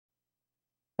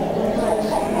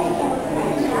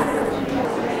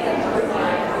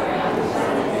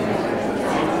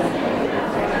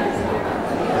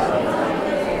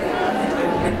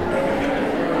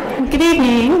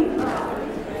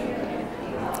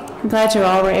I'm glad you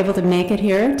all were able to make it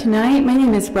here tonight. My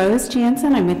name is Rose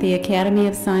Jansen. I'm with the Academy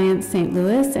of Science St.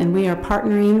 Louis, and we are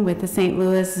partnering with the St.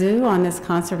 Louis Zoo on this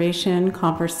conservation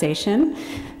conversation.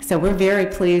 So we're very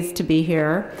pleased to be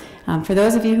here. For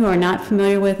those of you who are not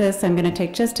familiar with us, I'm going to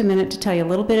take just a minute to tell you a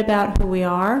little bit about who we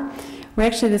are. We're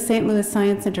actually the St. Louis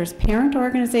Science Center's parent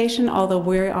organization, although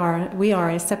we are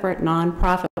a separate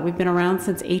nonprofit. We've been around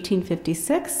since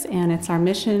 1856, and it's our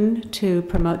mission to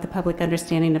promote the public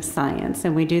understanding of science,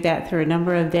 and we do that through a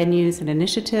number of venues and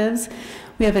initiatives.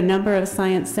 We have a number of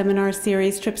science seminar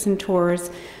series, trips and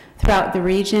tours throughout the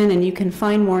region, and you can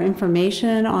find more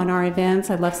information on our events.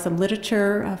 I left some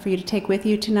literature for you to take with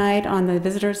you tonight on the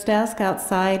visitor's desk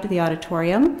outside the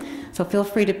auditorium, so feel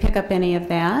free to pick up any of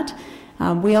that.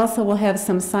 We also will have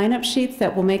some sign-up sheets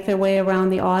that will make their way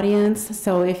around the audience.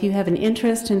 So if you have an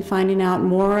interest in finding out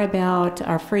more about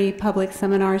our free public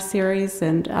seminar series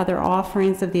and other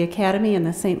offerings of the Academy and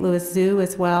the St. Louis Zoo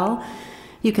as well,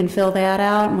 you can fill that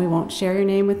out, and we won't share your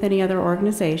name with any other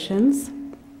organizations.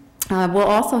 We'll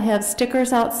also have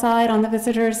stickers outside on the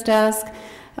visitor's desk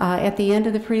at the end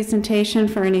of the presentation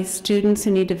for any students who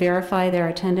need to verify their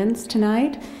attendance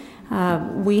tonight.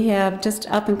 We have just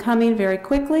up and coming very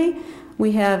quickly.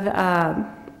 We have,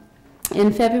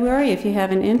 in February, if you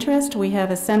have an interest, we have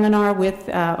a seminar with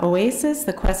OASIS,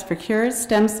 the Quest for Cures,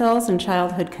 Stem Cells, and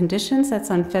Childhood Conditions.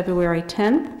 That's on February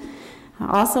 10th.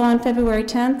 Also on February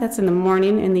 10th, that's in the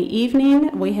morning. In the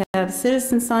evening, we have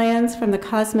Citizen Science from the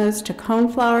Cosmos to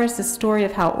Coneflowers, the story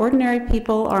of how ordinary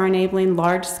people are enabling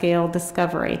large-scale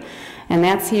discovery. And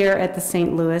that's here at the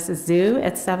St. Louis Zoo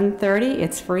at 7:30.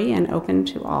 It's free and open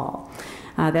to all.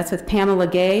 That's with Pamela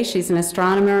Gay. She's an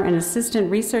astronomer and assistant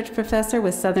research professor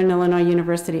with Southern Illinois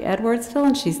University Edwardsville,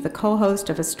 and she's the co-host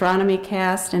of Astronomy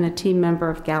Cast and a team member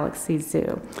of Galaxy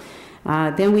Zoo.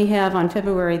 Then we have on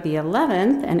February the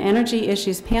 11th an energy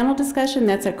issues panel discussion.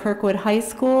 That's at Kirkwood High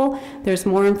School. There's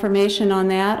more information on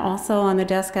that also on the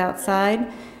desk outside.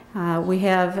 We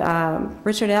have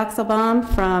Richard Axelbaum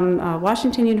from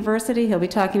Washington University. He'll be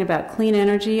talking about clean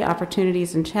energy,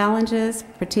 opportunities and challenges.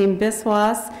 Pratim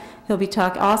Biswas, he'll be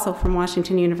also from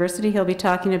Washington University. He'll be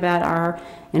talking about our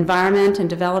environment and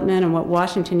development and what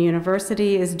Washington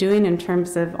University is doing in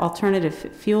terms of alternative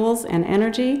fuels and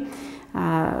energy.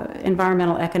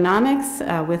 Environmental economics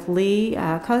with Lee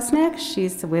Kosnek.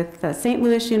 She's with St.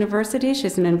 Louis University.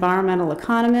 She's an environmental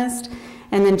economist.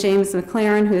 And then James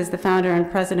McLaren, who is the founder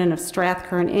and president of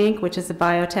Strathkern Inc., which is a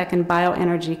biotech and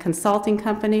bioenergy consulting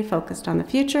company focused on the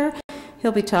future.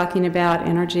 He'll be talking about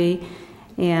energy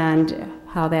and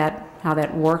how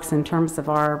that works in terms of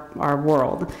our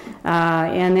world.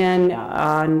 And then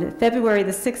on February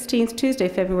the 16th, Tuesday,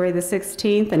 February the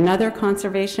 16th, another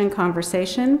conservation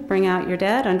conversation, Bring Out Your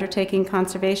Dead, Undertaking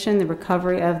Conservation, the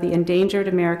Recovery of the Endangered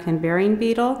American Burying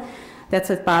Beetle. That's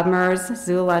with Bob Mers,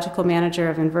 Zoological Manager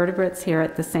of Invertebrates here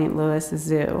at the St. Louis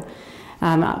Zoo.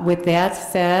 With that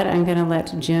said, I'm going to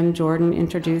let Jim Jordan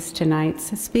introduce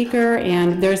tonight's speaker,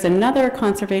 and there's another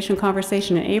conservation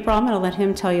conversation in April. I'm going to let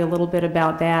him tell you a little bit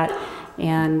about that,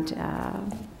 and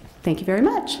thank you very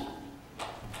much.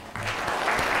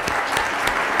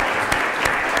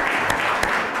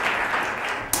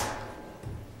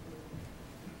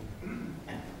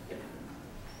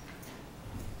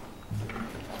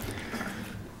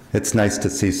 It's nice to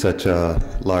see such a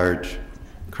large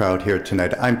crowd here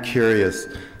tonight. I'm curious,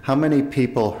 how many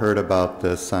people heard about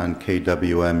this on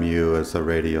KWMU as a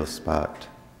radio spot?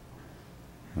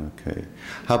 Okay.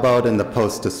 How about in the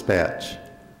Post-Dispatch?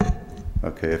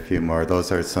 Okay, a few more.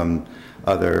 Those are some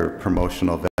other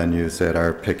promotional venues that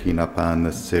are picking up on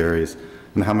this series.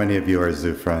 And how many of you are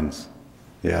zoo friends?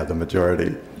 Yeah, the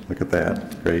majority. Look at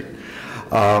that. Great.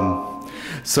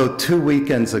 So 2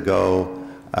 weekends ago,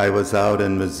 I was out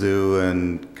in Mizzou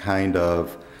and kind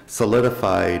of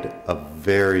solidified a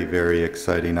very, very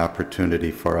exciting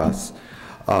opportunity for us.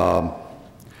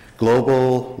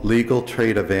 Global legal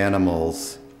trade of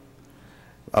animals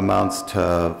amounts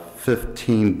to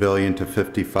 15 billion to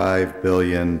 55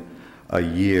 billion a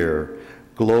year.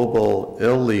 Global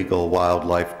illegal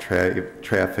wildlife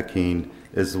trafficking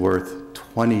is worth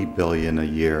 20 billion a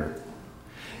year.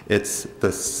 It's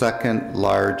the second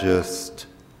largest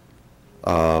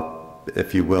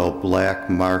if you will, black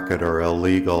market or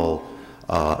illegal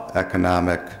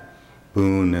economic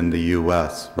boon in the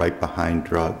U.S., right behind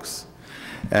drugs.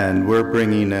 And we're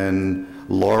bringing in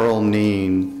Laurel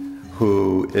Neen,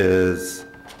 who is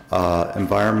an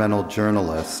environmental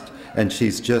journalist, and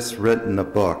she's just written a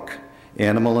book,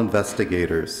 Animal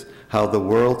Investigators, How the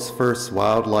World's First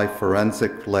Wildlife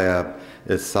Forensic Lab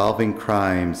is Solving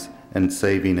Crimes and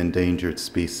Saving Endangered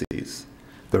Species.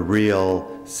 the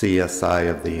real CSI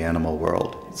of the animal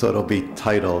world. So it'll be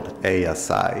titled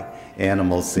ASI,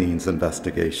 Animal Scenes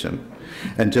Investigation.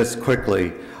 And just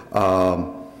quickly,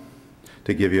 to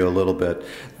give you a little bit,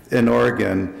 in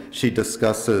Oregon, she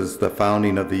discusses the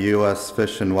founding of the U.S.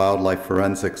 Fish and Wildlife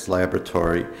Forensics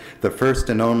Laboratory, the first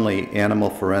and only animal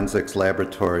forensics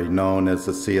laboratory known as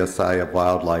the CSI of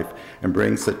wildlife, and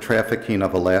brings the trafficking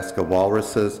of Alaska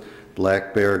walruses,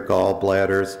 black bear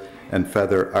gallbladders, and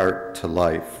feather art to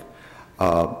life.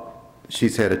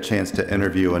 She's had a chance to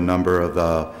interview a number of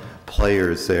the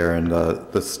players there, and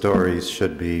the stories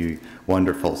should be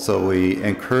wonderful. So we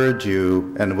encourage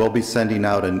you, and we'll be sending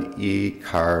out an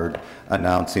e-card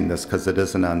announcing this because it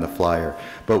isn't on the flyer,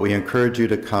 but we encourage you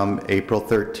to come April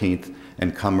 13th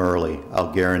and come early.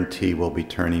 I'll guarantee we'll be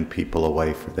turning people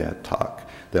away for that talk.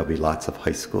 There'll be lots of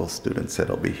high school students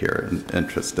that'll be here and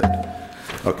interested.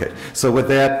 Okay, so with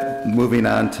that, moving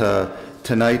on to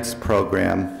tonight's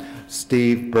program,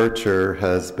 Steve Bircher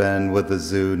has been with the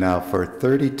zoo now for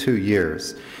 32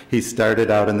 years. He started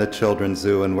out in the children's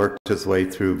zoo and worked his way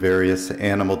through various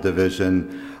animal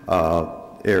division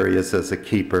areas as a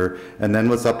keeper, and then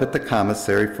was up at the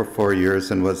commissary for 4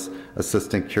 years and was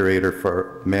assistant curator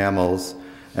for mammals.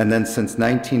 And then since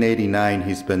 1989,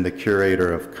 he's been the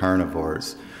curator of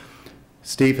carnivores.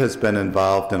 Steve has been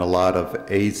involved in a lot of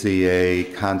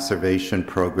AZA conservation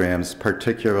programs,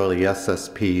 particularly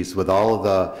SSPs, with all of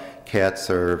the cats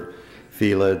or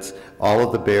felids, all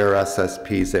of the bear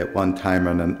SSPs at one time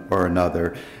or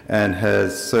another, and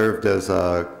has served as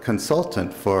a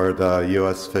consultant for the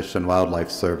U.S. Fish and Wildlife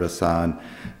Service on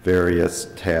various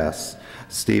tasks.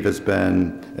 Steve has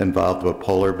been involved with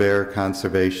polar bear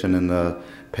conservation in the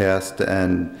past,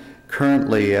 and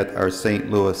currently at our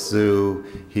St. Louis Zoo,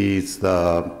 he's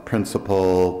the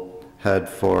principal head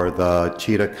for the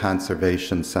Cheetah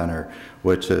Conservation Center,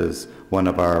 which is one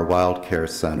of our WildCare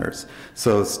centers.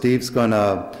 So Steve's going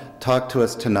to talk to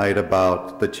us tonight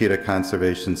about the Cheetah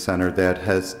Conservation Center that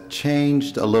has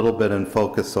changed a little bit in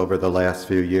focus over the last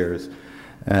few years.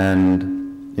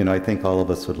 And, you know, I think all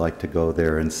of us would like to go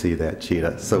there and see that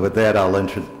cheetah. So with that, I'll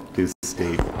introduce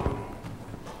Steve.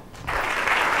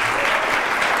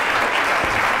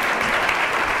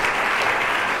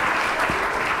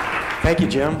 Thank you,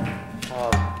 Jim.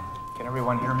 Can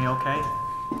everyone hear me okay?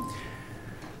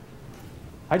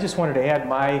 I just wanted to add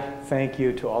my thank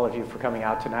you to all of you for coming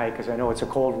out tonight, because I know it's a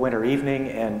cold winter evening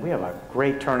and we have a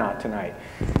great turnout tonight.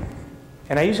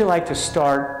 And I usually like to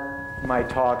start my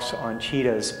talks on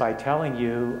cheetahs by telling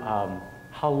you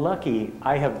how lucky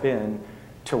I have been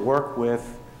to work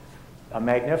with a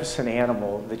magnificent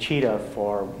animal, the cheetah,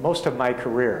 for most of my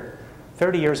career.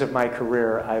 30 years of my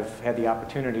career, I've had the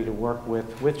opportunity to work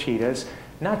with cheetahs,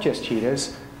 not just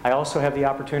cheetahs. I also have the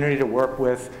opportunity to work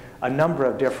with a number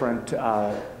of different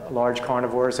large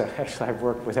carnivores. Actually, I've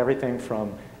worked with everything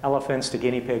from elephants to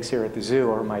guinea pigs here at the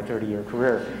zoo over my 30-year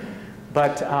career.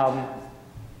 But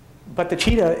the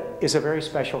cheetah is a very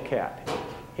special cat.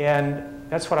 And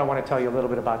that's what I want to tell you a little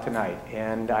bit about tonight.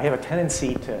 And I have a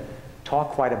tendency to talk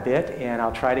quite a bit, and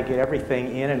I'll try to get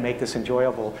everything in and make this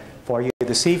enjoyable for you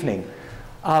this evening.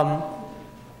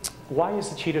 Why is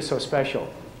the cheetah so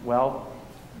special? Well,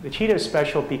 the cheetah is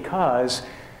special because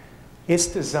it's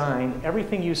designed,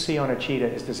 everything you see on a cheetah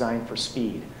is designed for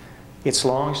speed. Its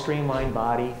long, streamlined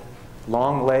body,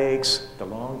 long legs, the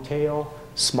long tail,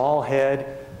 small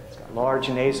head, it's got large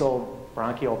nasal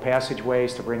bronchial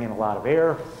passageways to bring in a lot of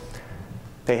air.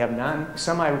 They have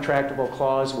semi-retractable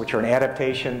claws, which are an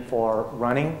adaptation for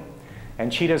running.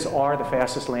 And cheetahs are the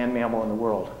fastest land mammal in the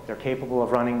world. They're capable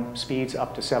of running speeds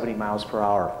up to 70 miles per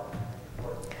hour.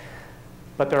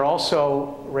 But they're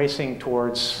also racing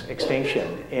towards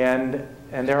extinction. And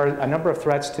there are a number of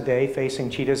threats today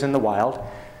facing cheetahs in the wild.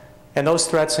 And those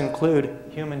threats include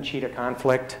human-cheetah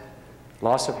conflict,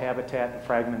 loss of habitat and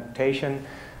fragmentation,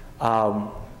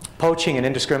 poaching and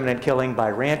indiscriminate killing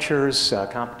by ranchers,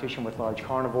 competition with large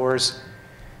carnivores,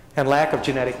 and lack of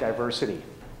genetic diversity.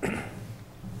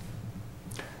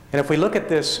 And if we look at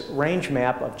this range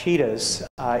map of cheetahs,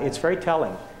 it's very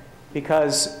telling,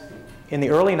 because in the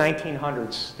early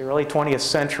 1900s, the early 20th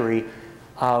century,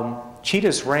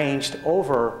 cheetahs ranged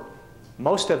over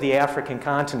most of the African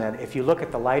continent. If you look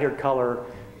at the lighter color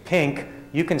pink,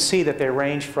 you can see that they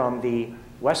range from the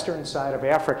western side of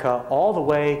Africa all the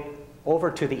way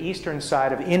over to the eastern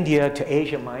side of India to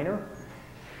Asia Minor.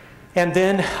 And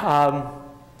then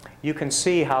you can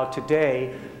see how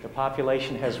today the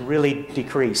population has really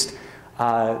decreased.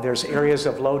 There's areas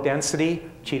of low density.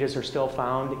 Cheetahs are still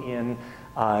found in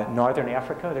northern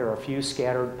Africa. There are a few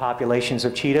scattered populations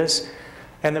of cheetahs.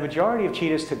 And the majority of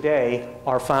cheetahs today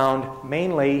are found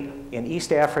mainly in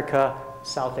East Africa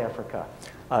South Africa,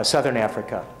 Southern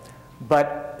Africa.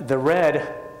 But the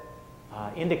red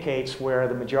indicates where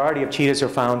the majority of cheetahs are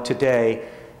found today.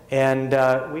 And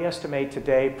we estimate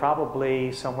today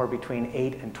probably somewhere between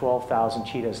 8,000 and 12,000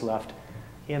 cheetahs left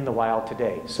in the wild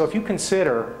today. So if you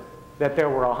consider that there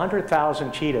were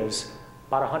 100,000 cheetahs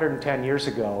about 110 years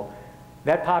ago,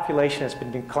 that population has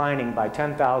been declining by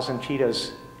 10,000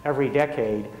 cheetahs every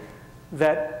decade,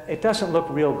 that it doesn't look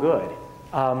real good.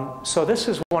 So this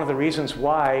is one of the reasons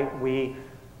why we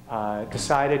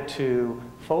decided to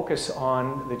focus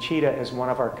on the cheetah as one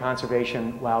of our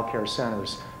conservation WildCare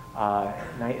centers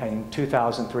in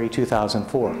 2003,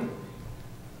 2004.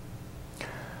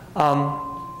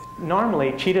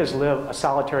 Normally, cheetahs live a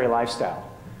solitary lifestyle.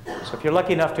 So if you're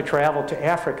lucky enough to travel to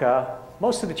Africa,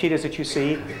 most of the cheetahs that you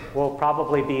see will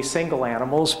probably be single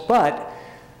animals, but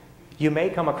you may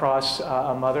come across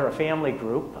a mother, a family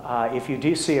group. If you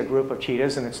do see a group of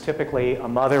cheetahs, and it's typically a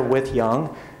mother with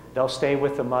young, they'll stay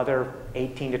with the mother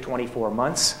 18 to 24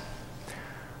 months.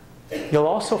 You'll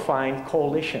also find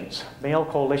coalitions, male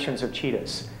coalitions of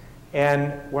cheetahs.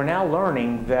 And we're now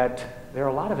learning that there are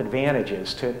a lot of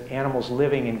advantages to animals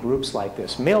living in groups like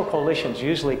this. Male coalitions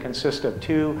usually consist of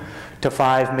 2 to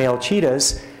 5 male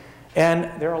cheetahs, and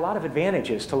there are a lot of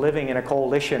advantages to living in a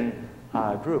coalition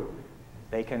group.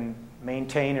 They can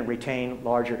maintain and retain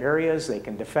larger areas. They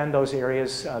can defend those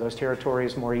areas, those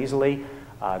territories more easily.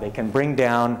 They can bring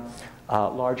down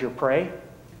larger prey.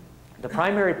 The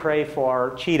primary prey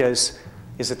for cheetahs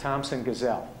is the Thompson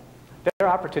gazelle. They're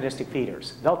opportunistic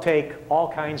feeders. They'll take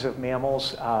all kinds of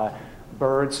mammals,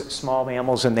 birds, small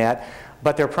mammals and that,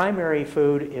 but their primary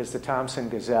food is the Thompson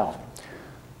gazelle.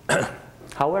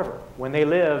 However, when they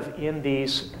live in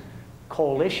these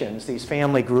coalitions, these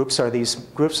family groups or these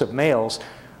groups of males,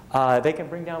 they can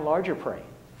bring down larger prey,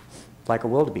 like a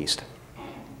wildebeest.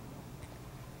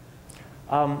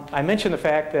 I mentioned the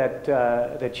fact that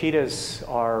the cheetahs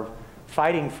are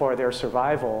fighting for their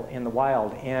survival in the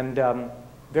wild, and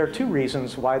there are 2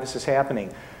 reasons why this is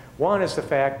happening. One is the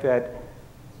fact that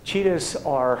cheetahs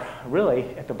are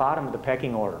really at the bottom of the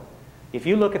pecking order. If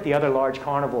you look at the other large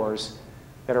carnivores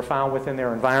that are found within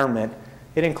their environment,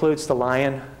 it includes the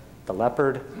lion, the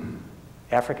leopard,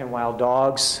 African wild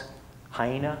dogs,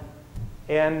 hyena,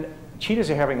 and cheetahs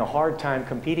are having a hard time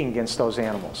competing against those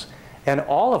animals. And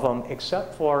all of them,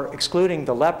 except for excluding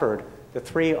the leopard, the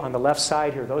 3 on the left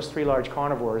side here, those 3 large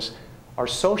carnivores, are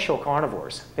social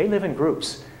carnivores. They live in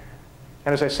groups.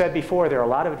 And as I said before, there are a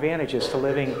lot of advantages to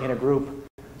living in a group.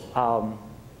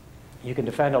 You can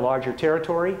defend a larger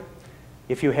territory.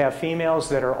 If you have females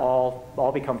that are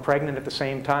all become pregnant at the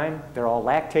same time, they're all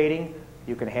lactating,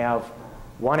 you can have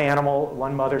one animal,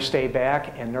 one mother stay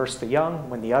back and nurse the young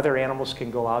when the other animals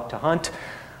can go out to hunt.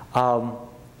 So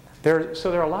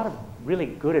there are a lot of really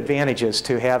good advantages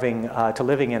to having to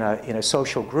living in a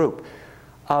social group.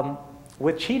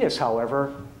 With cheetahs,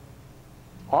 however,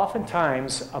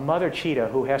 oftentimes a mother cheetah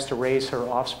who has to raise her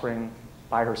offspring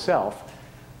by herself,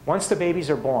 once the babies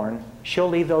are born, she'll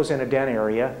leave those in a den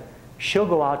area, she'll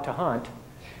go out to hunt,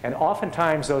 and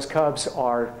oftentimes those cubs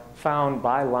are found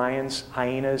by lions,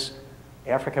 hyenas,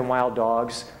 African wild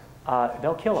dogs.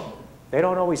 They'll kill them. They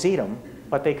don't always eat them,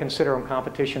 but they consider them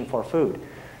competition for food.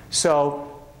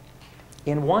 So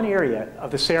in one area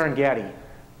of the Serengeti,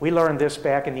 we learned this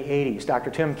back in the 80s. Dr.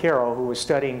 Tim Carroll, who was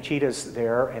studying cheetahs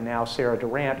there, and now Sarah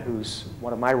Durant, who's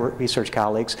one of my research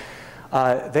colleagues,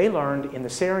 they learned in the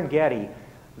Serengeti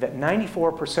that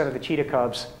 94% of the cheetah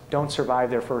cubs don't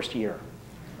survive their first year.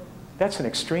 That's an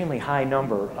extremely high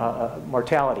number,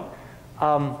 mortality.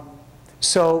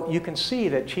 So you can see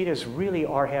that cheetahs really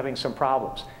are having some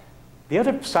problems. The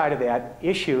other side of that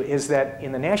issue is that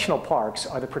in the national parks,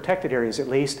 or the protected areas at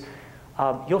least,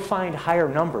 you'll find higher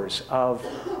numbers of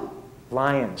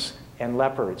lions and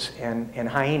leopards and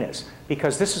hyenas,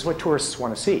 because this is what tourists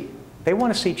want to see. They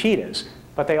want to see cheetahs,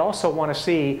 but they also want to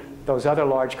see those other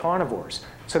large carnivores.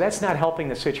 So that's not helping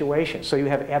the situation. So you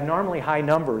have abnormally high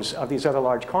numbers of these other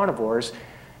large carnivores,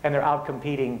 and they're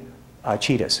outcompeting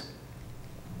cheetahs.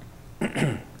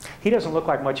 He doesn't look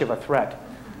like much of a threat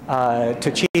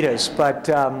to cheetahs, but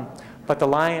the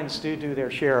lions do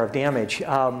their share of damage.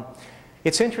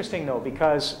 It's interesting, though,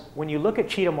 because when you look at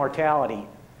cheetah mortality,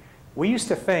 we used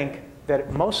to think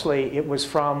that mostly it was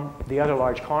from the other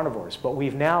large carnivores, but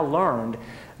we've now learned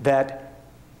that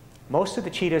most of the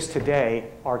cheetahs today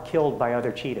are killed by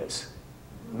other cheetahs,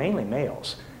 mainly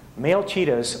males. Male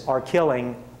cheetahs are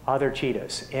killing other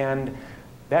cheetahs, and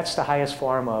that's the highest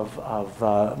form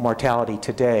of mortality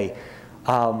today.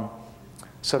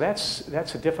 So that's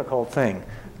a difficult thing.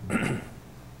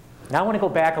 Now I want to go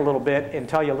back a little bit and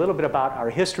tell you a little bit about our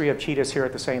history of cheetahs here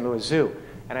at the St. Louis Zoo.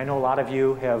 And I know a lot of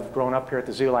you have grown up here at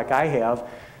the zoo like I have,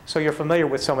 so you're familiar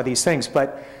with some of these things.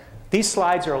 But these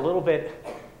slides are a little bit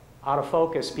out of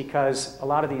focus because a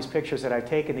lot of these pictures that I've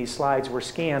taken, these slides were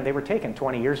scanned. They were taken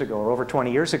 20 years ago or over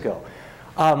 20 years ago.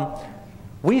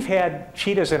 We've had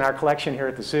cheetahs in our collection here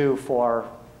at the zoo for,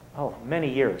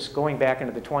 many years, going back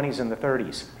into the 20s and the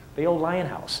 30s, the old lion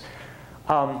house.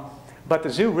 But the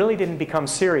zoo really didn't become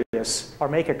serious or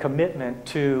make a commitment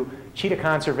to cheetah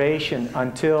conservation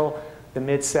until the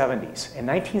mid-70s. In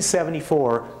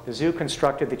 1974, the zoo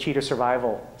constructed the Cheetah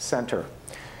Survival Center.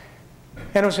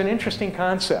 And it was an interesting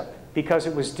concept because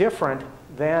it was different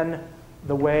than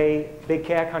the way Big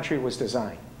Cat Country was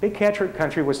designed. Big Cat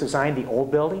Country was designed, the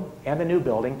old building and the new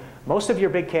building. Most of your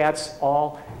big cats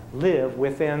all live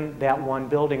within that one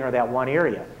building or that one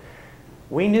area.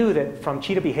 We knew that from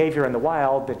cheetah behavior in the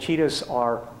wild that cheetahs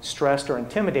are stressed or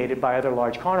intimidated by other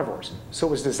large carnivores. So it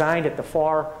was designed at the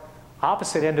far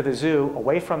opposite end of the zoo,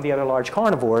 away from the other large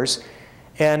carnivores.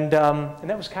 And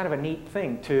that was kind of a neat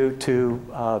thing to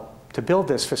build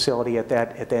this facility at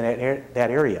that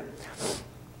area.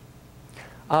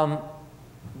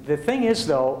 The thing is,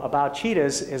 though, about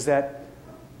cheetahs is that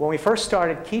when we first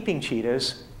started keeping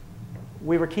cheetahs,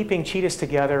 we were keeping cheetahs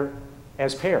together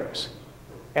as pairs.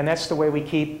 And that's the way we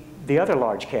keep the other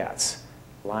large cats,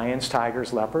 lions,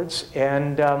 tigers, leopards,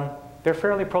 and they're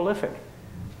fairly prolific.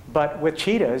 But with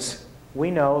cheetahs, we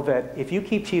know that if you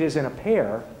keep cheetahs in a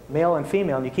pair, male and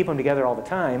female, and you keep them together all the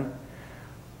time,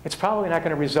 it's probably not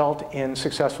going to result in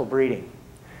successful breeding.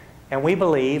 And we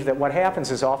believe that what happens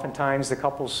is oftentimes the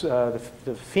couples,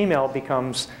 the female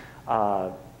becomes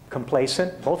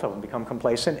complacent, both of them become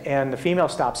complacent, and the female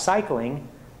stops cycling,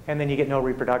 and then you get no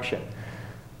reproduction.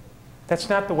 That's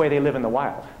not the way they live in the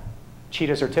wild.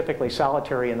 Cheetahs are typically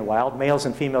solitary in the wild. Males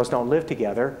and females don't live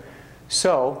together.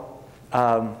 So,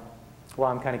 well,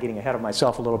 I'm kind of getting ahead of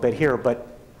myself a little bit here, but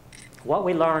what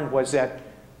we learned was that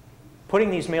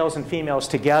putting these males and females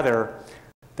together,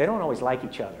 they don't always like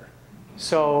each other.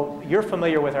 So you're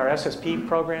familiar with our SSP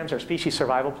programs, our species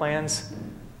survival plans.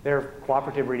 They're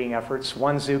cooperative breeding efforts.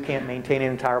 One zoo can't maintain an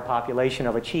entire population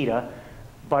of a cheetah,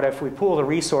 but if we pool the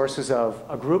resources of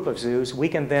a group of zoos, we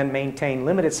can then maintain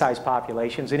limited sized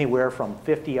populations, anywhere from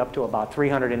 50 up to about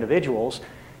 300 individuals.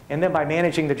 And then by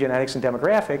managing the genetics and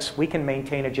demographics, we can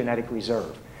maintain a genetic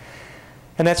reserve.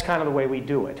 And that's kind of the way we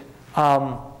do it.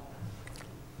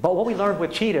 But what we learned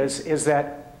with cheetahs is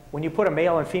that when you put a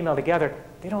male and female together,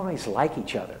 they don't always like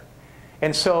each other.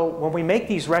 And so when we make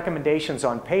these recommendations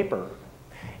on paper,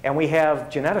 and we have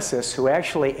geneticists who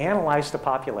actually analyze the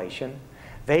population,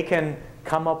 they can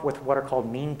come up with what are called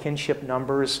mean kinship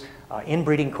numbers,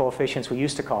 inbreeding coefficients, we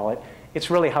used to call it. It's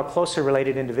really how closely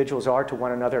related individuals are to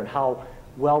one another and how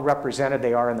well represented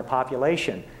they are in the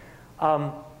population.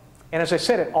 And as I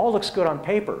said, it all looks good on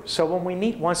paper. So when we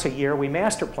meet once a year, we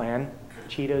master plan,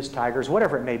 cheetahs, tigers,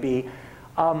 whatever it may be,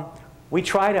 we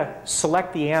try to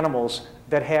select the animals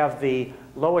that have the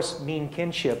lowest mean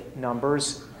kinship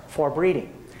numbers for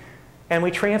breeding. And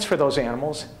we transfer those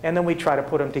animals, and then we try to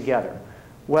put them together.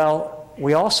 Well,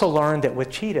 we also learned that with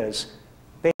cheetahs,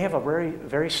 they have a very,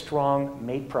 very strong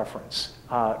mate preference,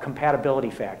 compatibility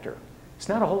factor. It's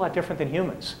not a whole lot different than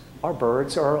humans, or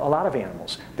birds, or a lot of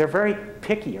animals. They're very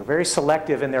picky, or very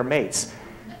selective in their mates.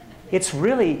 It's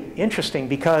really interesting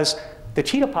because the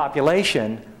cheetah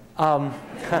population, only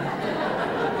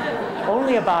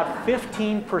about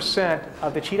 15%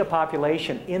 of the cheetah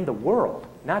population in the world,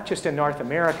 not just in North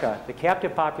America, the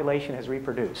captive population has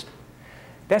reproduced.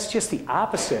 That's just the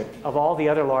opposite of all the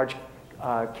other large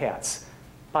cats,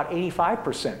 about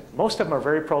 85%. Most of them are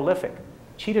very prolific.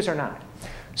 Cheetahs are not.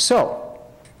 So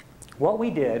what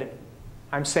we did,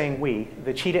 I'm saying we,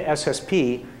 the Cheetah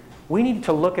SSP, we needed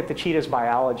to look at the cheetah's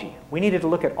biology. We needed to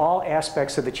look at all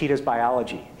aspects of the cheetah's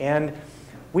biology. And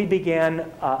we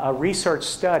began a research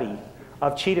study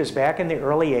of cheetahs back in the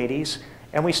early 80s,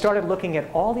 and we started looking at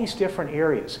all these different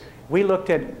areas. We looked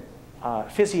at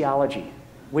physiology.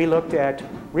 We looked at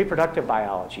reproductive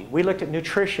biology. We looked at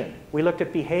nutrition. We looked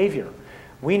at behavior.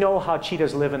 We know how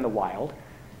cheetahs live in the wild.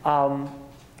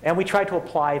 And we tried to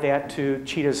apply that to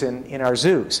cheetahs in our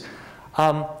zoos.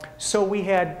 So we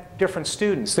had different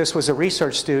students. This was a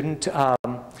research student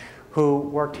who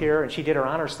worked here, and she did her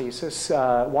honors thesis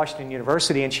at Washington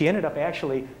University, and she ended up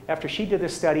actually, after she did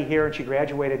this study here and she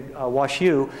graduated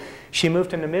WashU, she moved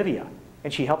to Namibia,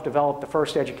 and she helped develop the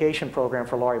first education program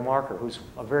for Laurie Marker, who's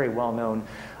a very well-known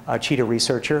cheetah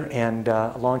researcher and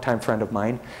a longtime friend of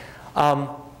mine.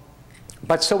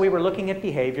 But so we were looking at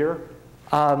behavior.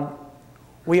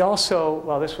 We also,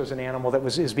 well, this was an animal that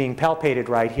is being palpated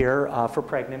right here for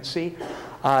pregnancy.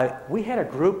 We had a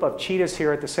group of cheetahs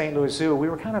here at the St. Louis Zoo. We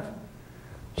were kind of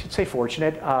should say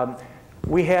fortunate.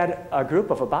 We had a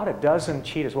group of about a dozen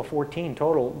cheetahs, well 14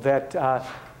 total, that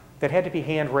had to be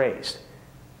hand-raised.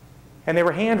 And they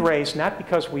were hand-raised not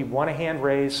because we want to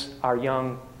hand-raise our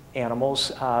young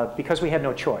animals, because we had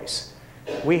no choice.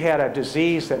 We had a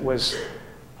disease that was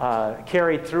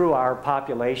carried through our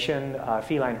population,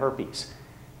 feline herpes.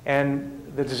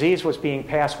 And the disease was being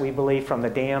passed, we believe, from the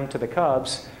dam to the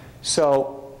cubs.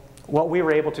 So what we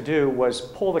were able to do was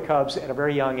pull the cubs at a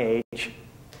very young age.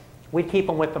 We'd keep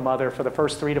them with the mother for the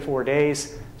first 3 to 4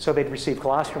 days so they'd receive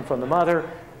colostrum from the mother.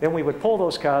 Then we would pull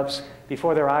those cubs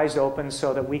before their eyes opened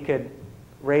so that we could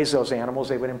raise those animals.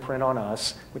 They would imprint on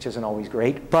us, which isn't always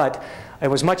great, but it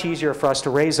was much easier for us to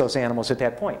raise those animals at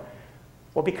that point.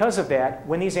 Well, because of that,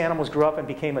 when these animals grew up and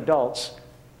became adults,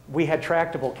 we had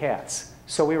tractable cats.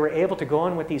 So we were able to go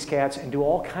in with these cats and do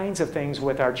all kinds of things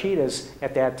with our cheetahs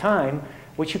at that time,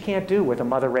 which you can't do with a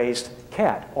mother-raised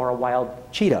cat or a wild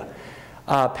cheetah.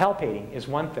 Palpating is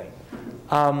one thing.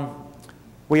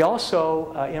 We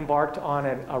also embarked on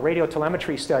a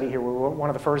radiotelemetry study here. We were one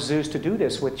of the first zoos to do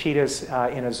this with cheetahs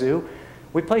in a zoo.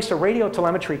 We placed a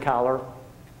radiotelemetry collar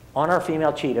on our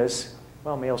female cheetahs,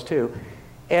 well, males too,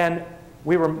 and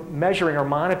we were measuring or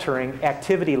monitoring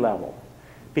activity level,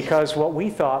 because what we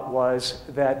thought was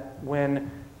that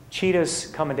when cheetahs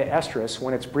come into estrus,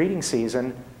 when it's breeding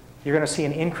season, you're going to see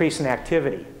an increase in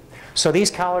activity. So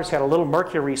these collars had a little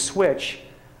mercury switch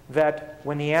that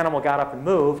when the animal got up and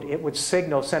moved, it would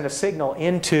send a signal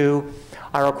into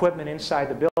our equipment inside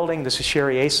the building. This is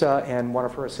Sherry Asa and one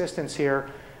of her assistants here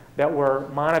that were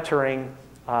monitoring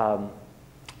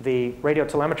the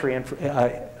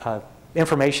radiotelemetry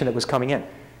information that was coming in.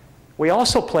 We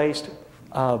also placed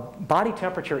body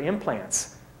temperature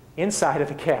implants inside of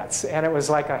the cats, and it was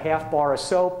like a half bar of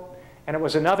soap, and it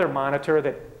was another monitor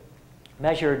that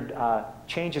measured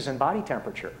changes in body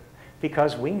temperature,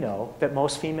 because we know that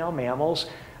most female mammals,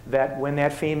 that when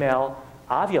that female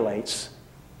ovulates,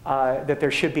 that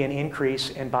there should be an increase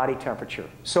in body temperature.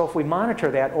 So if we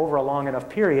monitor that over a long enough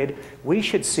period, we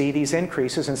should see these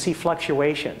increases and see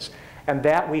fluctuations. And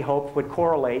that, we hope, would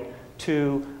correlate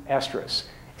to estrus.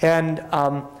 And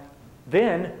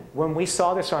then, when we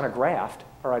saw this on a graph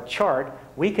or a chart,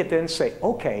 we could then say,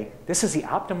 okay, this is the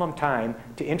optimum time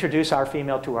to introduce our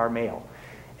female to our male.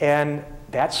 And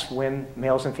that's when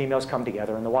males and females come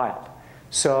together in the wild.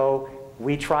 So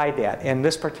we tried that. In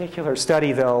this particular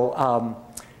study, though,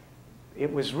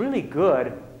 it was really good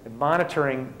at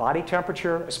monitoring body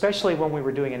temperature, especially when we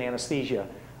were doing an anesthesia,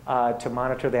 to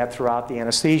monitor that throughout the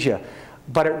anesthesia.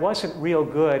 But it wasn't real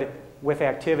good with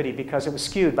activity because it was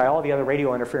skewed by all the other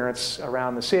radio interference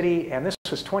around the city. And this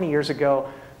was 20 years ago,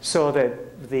 so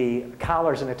that the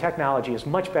collars and the technology is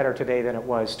much better today than it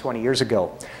was 20 years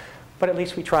ago. But at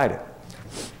least we tried it.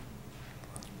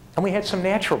 And we had some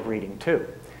natural breeding, too.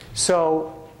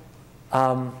 So,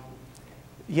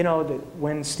 you know,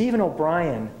 when Stephen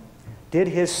O'Brien did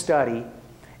his study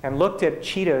and looked at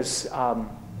cheetahs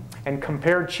and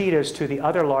compared cheetahs to the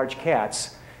other large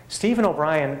cats, Stephen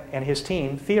O'Brien and his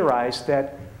team theorized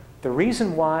that the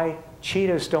reason why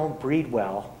cheetahs don't breed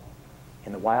well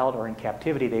in the wild or in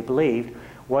captivity, they believed,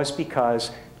 was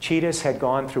because cheetahs had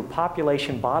gone through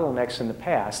population bottlenecks in the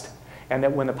past, and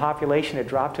that when the population had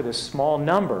dropped to this small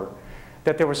number,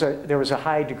 that there was a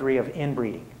high degree of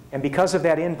inbreeding. And because of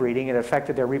that inbreeding, it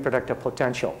affected their reproductive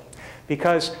potential.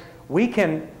 Because we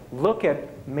can look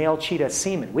at male cheetah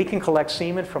semen. We can collect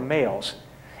semen from males.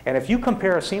 And if you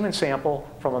compare a semen sample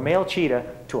from a male cheetah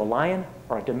to a lion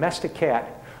or a domestic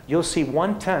cat, you'll see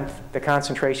 1/10 the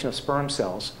concentration of sperm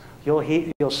cells.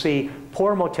 You'll see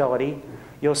poor motility.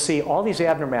 You'll see all these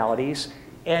abnormalities.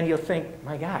 And you'll think,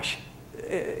 my gosh,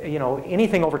 you know,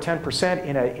 anything over 10%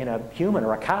 in a human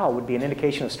or a cow would be an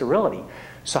indication of sterility.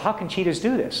 So how can cheetahs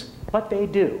do this? But they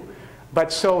do.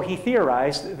 But so he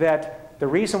theorized that the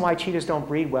reason why cheetahs don't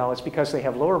breed well is because they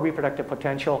have lower reproductive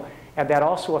potential, and that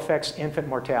also affects infant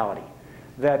mortality,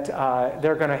 that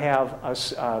they're going to have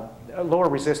a lower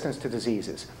resistance to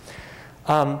diseases.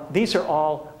 These are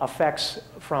all effects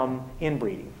from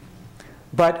inbreeding.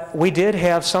 But we did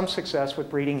have some success with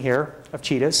breeding here of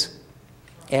cheetahs.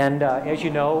 And as you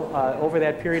know, over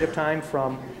that period of time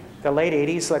from the late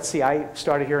 80s, let's see, I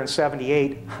started here in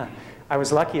 '78. I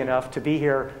was lucky enough to be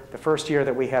here the first year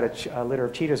that we had a litter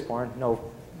of cheetahs born. No,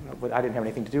 I didn't have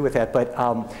anything to do with that,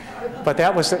 but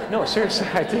that was, no, seriously,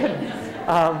 I didn't.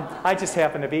 I just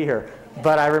happened to be here.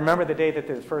 But I remember the day that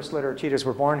the first litter of cheetahs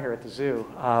were born here at the zoo.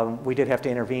 We did have to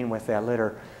intervene with that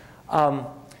litter.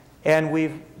 And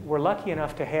we were lucky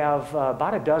enough to have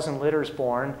about a dozen litters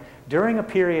born during a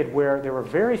period where there were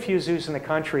very few zoos in the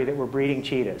country that were breeding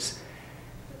cheetahs.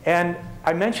 And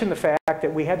I mentioned the fact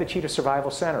that we had the Cheetah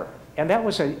Survival Center, and that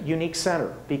was a unique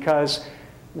center because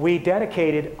we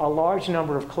dedicated a large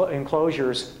number of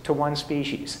enclosures to one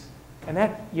species. And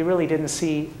that you really didn't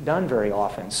see done very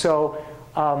often. So,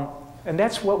 and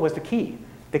that's what was the key.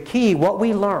 The key, what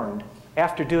we learned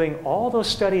after doing all those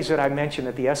studies that I mentioned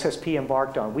that the SSP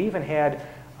embarked on, we even had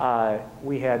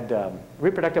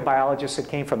reproductive biologists that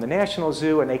came from the National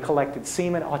Zoo and they collected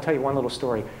semen. I'll tell you one little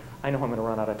story. I know I'm going to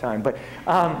run out of time, but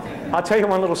I'll tell you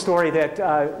one little story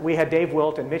that we had Dave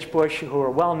Wilt and Mitch Bush, who are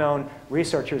well-known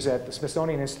researchers at the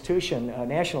Smithsonian Institution,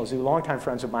 National Zoo, longtime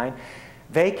friends of mine.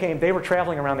 They were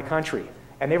traveling around the country,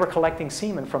 and they were collecting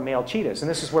semen from male cheetahs. And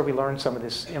this is where we learned some of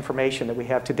this information that we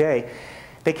have today.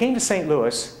 They came to St.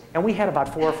 Louis, and we had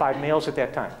about 4 or 5 males at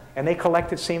that time. And they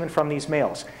collected semen from these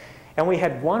males. And we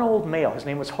had one old male. His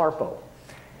name was Harpo.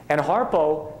 And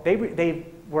Harpo, they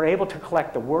were able to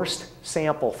collect the worst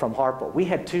sample from Harpo. We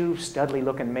had 2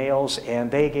 studly-looking males,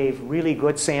 and they gave really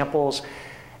good samples.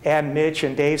 And Mitch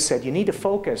and Dave said, you need to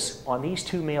focus on these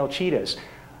 2 male cheetahs.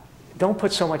 Don't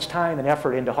put so much time and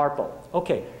effort into Harpo.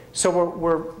 Okay, so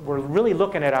we're really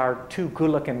looking at our 2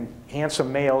 good-looking,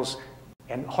 handsome males.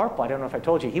 And Harpo, I don't know if I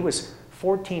told you, he was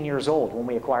 14 years old when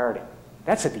we acquired him.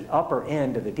 That's at the upper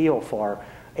end of the deal for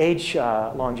age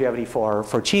longevity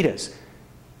for cheetahs.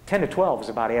 10 to 12 is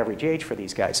about average age for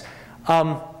these guys.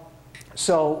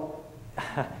 So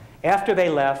after they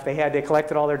left, they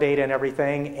collected all their data and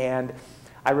everything. And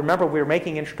I remember we were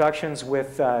making introductions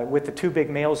with the 2 big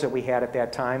males that we had at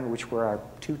that time, which were our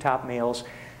 2 top males.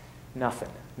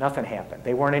 Nothing happened.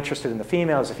 They weren't interested in the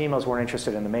females weren't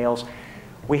interested in the males.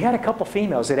 We had a couple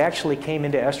females that actually came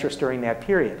into estrus during that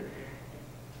period.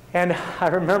 And I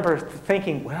remember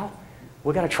thinking, well,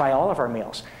 we've got to try all of our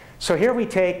males. So here we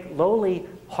take lowly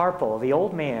Harpo, the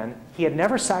old man. He had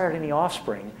never sired any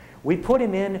offspring. We put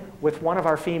him in with one of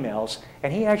our females,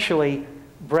 and he actually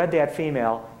bred that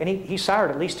female, and he sired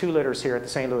at least 2 litters here at the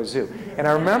St. Louis Zoo. And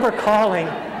I remember calling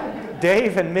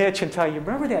Dave and Mitch and telling you,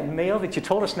 remember that male that you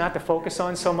told us not to focus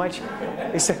on so much?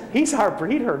 They said, he's our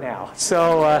breeder now.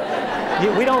 So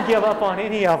we don't give up on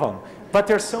any of them. But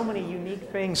there's so many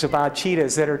unique things about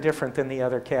cheetahs that are different than the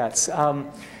other cats.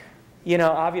 You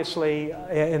know, obviously,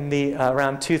 in the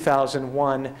around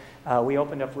 2001, we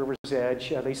opened up River's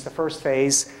Edge, at least the first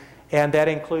phase, and that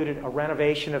included a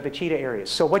renovation of the cheetah areas.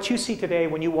 So what you see today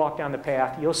when you walk down the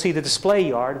path, you'll see the display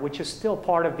yard, which is still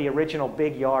part of the original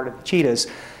big yard of the cheetahs.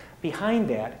 Behind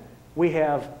that, we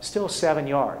have still 7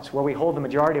 yards where we hold the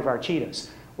majority of our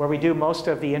cheetahs, where we do most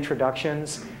of the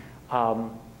introductions.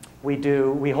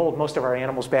 We hold most of our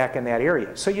animals back in that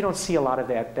area. So you don't see a lot of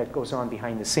that goes on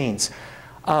behind the scenes.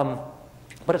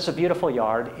 But it's a beautiful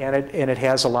yard, and it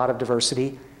has a lot of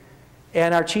diversity.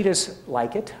 And our cheetahs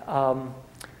like it.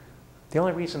 The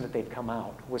only reason that they've come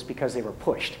out was because they were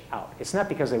pushed out. It's not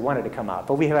because they wanted to come out,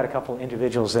 but we have had a couple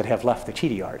individuals that have left the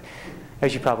cheetah yard,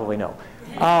 as you probably know.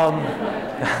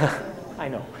 I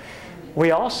know.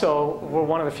 We also were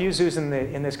one of the few zoos in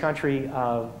this country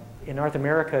in North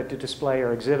America to display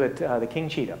or exhibit the king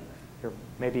cheetah. You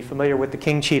may be familiar with the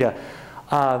king cheetah.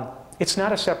 It's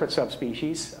not a separate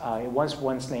subspecies. It was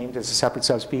once named as a separate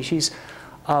subspecies.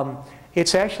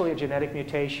 It's actually a genetic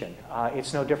mutation.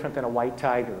 It's no different than a white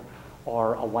tiger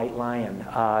or a white lion.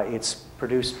 It's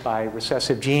produced by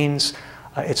recessive genes.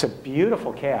 It's a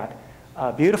beautiful cat,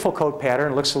 beautiful coat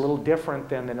pattern. It looks a little different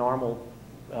than the normal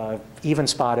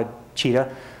even-spotted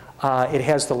cheetah. It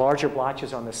has the larger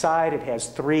blotches on the side. It has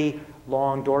 3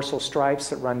 long dorsal stripes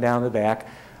that run down the back.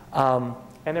 And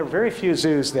there are very few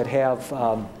zoos that have,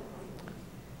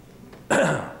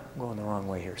 going the wrong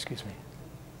way here, excuse me.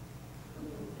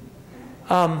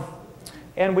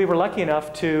 And we were lucky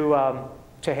enough to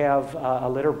have a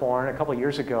litter born a couple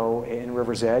years ago in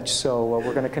River's Edge, so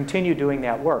we're going to continue doing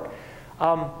that work.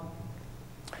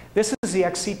 This is the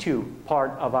ex situ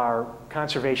part of our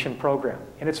conservation program,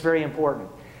 and it's very important.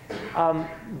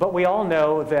 But we all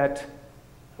know that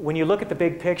when you look at the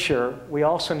big picture, we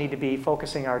also need to be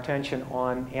focusing our attention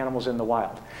on animals in the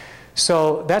wild.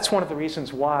 So that's one of the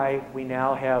reasons why we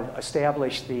now have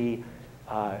established the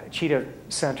Cheetah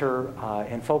Center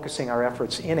and focusing our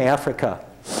efforts in Africa.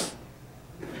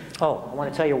 Oh, I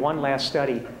want to tell you one last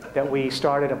study that we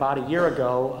started about a year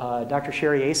ago. Dr.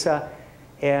 Sherry Asa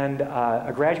and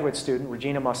a graduate student,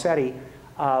 Regina Mossetti,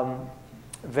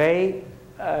 they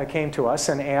came to us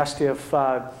and asked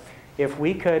if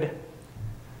we could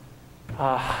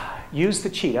use the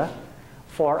cheetah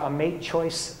for a mate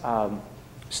choice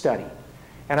study.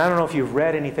 And I don't know if you've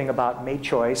read anything about mate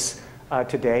choice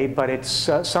today, but it's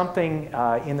something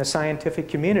in the scientific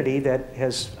community that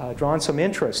has drawn some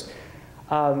interest.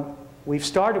 we've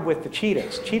started with the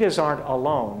cheetahs. Cheetahs aren't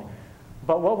alone,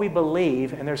 but what we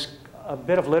believe, and there's a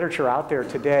bit of literature out there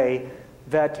today,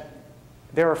 that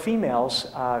there are females,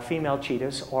 female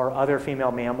cheetahs or other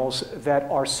female mammals that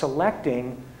are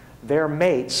selecting their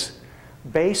mates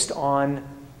based on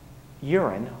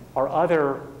urine or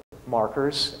other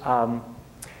markers,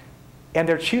 and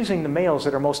they're choosing the males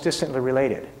that are most distantly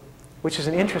related, which is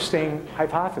an interesting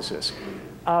hypothesis.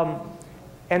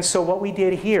 And so what we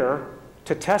did here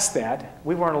to test that,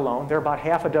 we weren't alone. There are about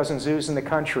half a dozen zoos in the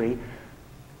country.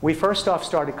 We first off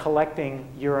started collecting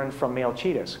urine from male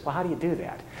cheetahs. Well, how do you do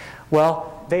that?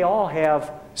 Well, they all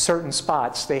have certain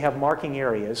spots. They have marking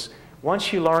areas.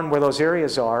 Once you learn where those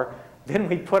areas are, then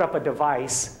we put up a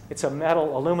device. It's a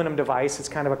metal aluminum device. It's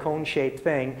kind of a cone-shaped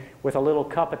thing with a little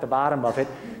cup at the bottom of it.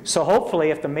 So hopefully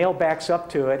if the male backs up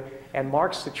to it and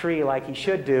marks the tree like he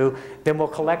should do, then we'll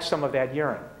collect some of that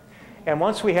urine. And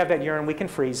once we have that urine, we can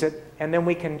freeze it, and then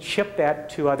we can ship that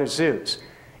to other zoos.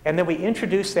 And then we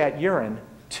introduce that urine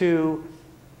to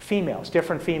females,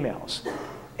 different females.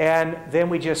 And then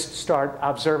we just start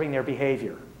observing their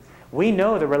behavior. We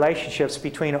know the relationships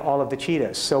between all of the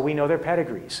cheetahs, so we know their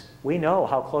pedigrees. We know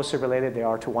how closely related they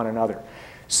are to one another.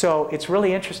 So it's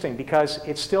really interesting because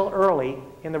it's still early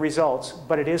in the results,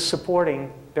 but it is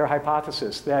supporting their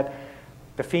hypothesis that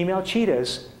the female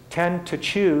cheetahs tend to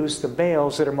choose the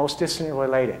males that are most distantly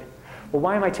related. Well,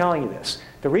 why am I telling you this?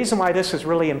 The reason why this is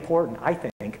really important,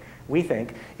 we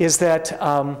think, is that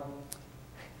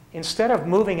instead of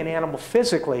moving an animal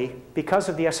physically, because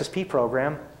of the SSP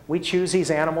program, we choose these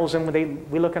animals and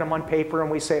we look at them on paper and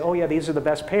we say, oh yeah, these are the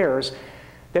best pairs,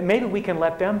 that maybe we can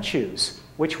let them choose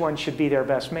which one should be their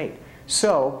best mate.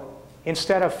 So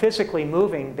instead of physically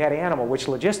moving that animal, which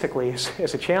logistically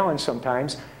is a challenge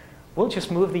sometimes, we'll just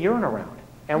move the urine around.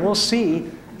 And we'll see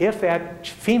if that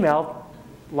female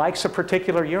likes a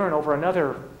particular urine over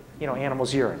another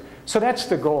animal's urine. So that's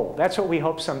the goal. That's what we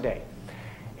hope someday.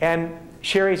 And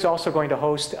Sherry's also going to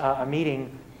host a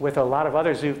meeting with a lot of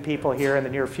other zoo people here in the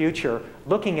near future,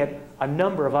 looking at a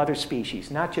number of other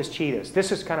species, not just cheetahs.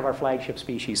 This is kind of our flagship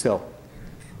species, though.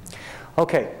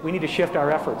 Okay, we need to shift our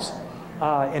efforts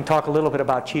and talk a little bit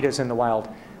about cheetahs in the wild.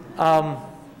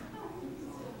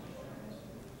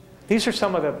 These are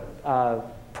some of the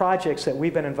projects that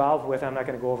we've been involved with. I'm not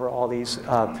going to go over all these,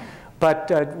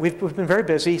 but we've been very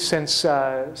busy since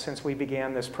we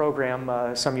began this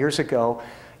program some years ago.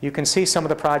 You can see some of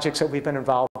the projects that we've been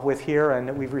involved with here and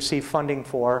that we've received funding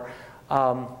for.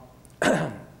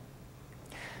 And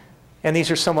these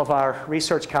are some of our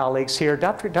research colleagues here.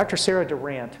 Dr. Sarah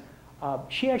Durant,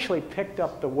 she actually picked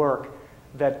up the work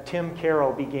that Tim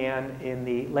Caro began in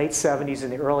the late 70s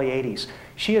and the early 80s.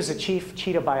 She is the chief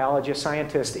cheetah biologist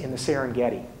scientist in the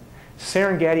Serengeti.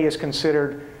 Serengeti is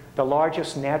considered the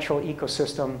largest natural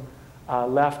ecosystem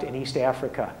left in East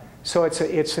Africa. So it's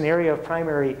an area of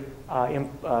primary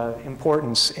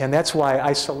importance, and that's why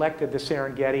I selected the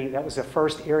Serengeti. That was the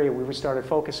first area we started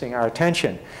focusing our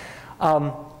attention.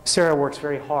 Sarah works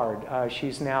very hard.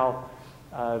 She's now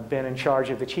been in charge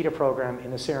of the cheetah program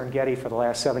in the Serengeti for the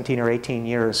last 17 or 18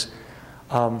 years.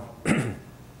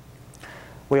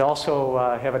 We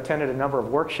also have attended a number of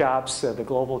workshops, the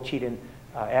Global Cheetah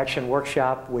Action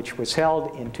Workshop, which was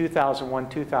held in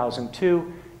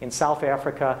 2001-2002 in South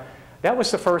Africa. That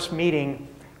was the first meeting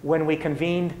when we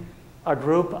convened a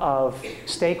group of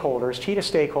stakeholders, cheetah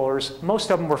stakeholders.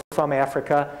 Most of them were from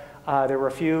Africa. There were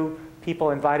a few people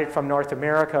invited from North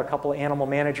America, a couple of animal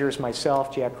managers,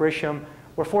 myself, Jack Grisham.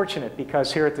 We're fortunate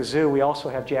because here at the zoo we also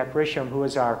have Jack Grisham, who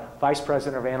is our Vice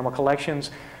President of Animal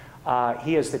Collections.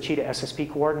 He is the Cheetah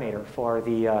SSP coordinator for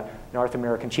the North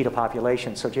American cheetah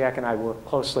population. So Jack and I work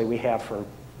closely. We have for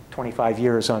 25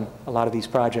 years on a lot of these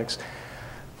projects.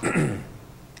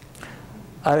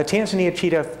 The Tanzania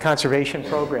Cheetah Conservation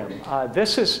Program.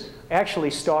 This is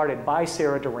actually started by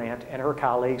Sarah Durant and her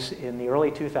colleagues in the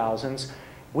early 2000s.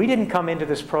 We didn't come into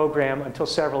this program until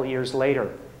several years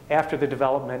later, after the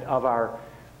development of our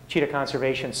Cheetah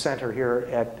Conservation Center here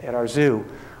at our zoo.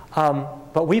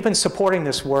 But we've been supporting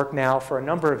this work now for a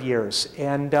number of years.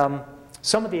 And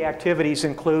some of the activities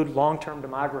include long-term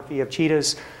demography of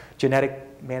cheetahs,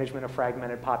 genetic management of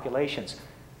fragmented populations.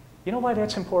 You know why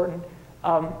that's important?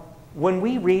 When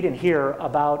we read and hear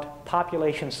about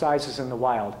population sizes in the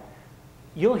wild,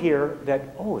 you'll hear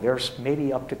that, oh, there's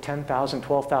maybe up to 10,000,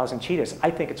 12,000 cheetahs.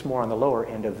 I think it's more on the lower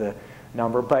end of the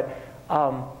number, but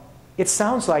it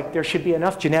sounds like there should be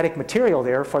enough genetic material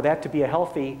there for that to be a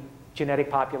healthy genetic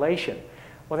population.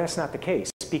 Well, that's not the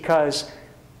case, because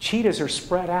cheetahs are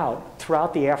spread out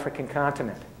throughout the African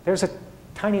continent. There's a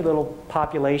tiny little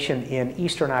population in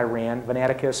eastern Iran,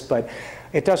 Venaticus, but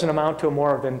it doesn't amount to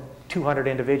more than 200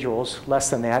 individuals, less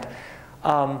than that.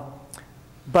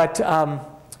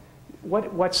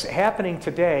 What's happening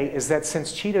today is that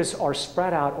since cheetahs are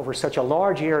spread out over such a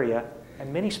large area,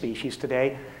 and many species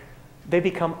today, they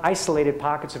become isolated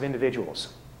pockets of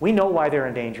individuals. We know why they're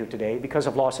endangered today, because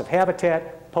of loss of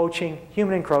habitat, poaching,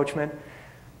 human encroachment,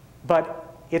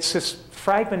 but it's this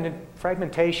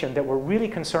fragmentation that we're really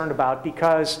concerned about,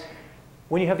 because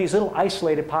when you have these little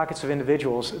isolated pockets of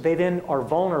individuals, they then are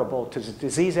vulnerable to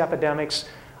disease epidemics,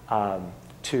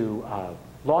 to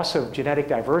loss of genetic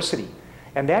diversity.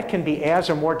 And that can be as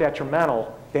or more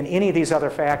detrimental than any of these other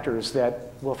factors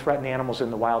that will threaten animals in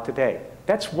the wild today.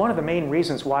 That's one of the main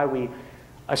reasons why we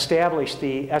established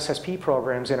the SSP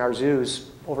programs in our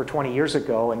zoos over 20 years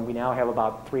ago, and we now have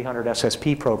about 300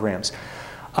 SSP programs.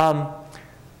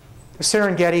 The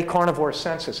Serengeti carnivore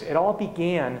census, it all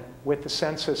began with the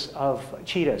census of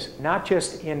cheetahs, not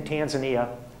just in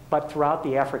Tanzania, but throughout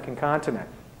the African continent.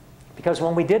 Because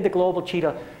when we did the Global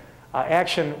Cheetah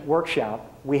Action Workshop,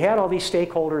 we had all these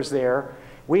stakeholders there.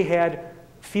 We had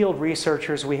field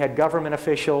researchers, we had government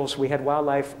officials, we had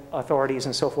wildlife authorities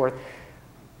and so forth.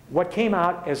 What came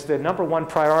out as the #1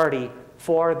 priority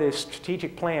for this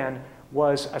strategic plan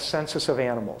was a census of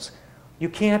animals. You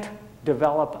can't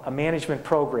develop a management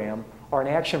program or an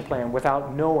action plan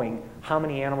without knowing how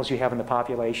many animals you have in the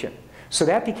population. So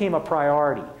that became a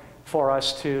priority for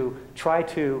us to try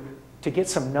to get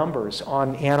some numbers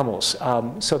on animals.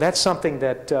 So that's something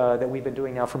that we've been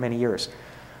doing now for many years.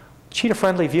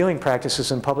 Cheetah-friendly viewing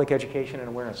practices in public education and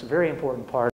awareness, a very important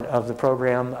part of the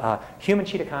program.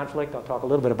 Human-cheetah conflict, I'll talk a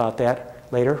little bit about that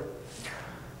later.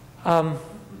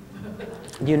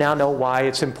 You now know why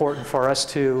it's important for us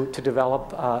to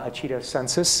develop a cheetah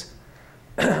census,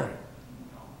 to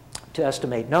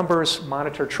estimate numbers,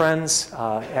 monitor trends,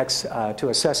 to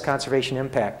assess conservation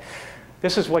impact.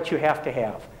 This is what you have to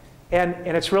have. And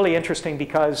it's really interesting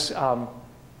because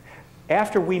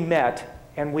after we met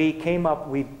and we came up,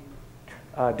 we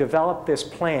developed this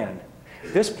plan.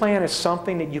 This plan is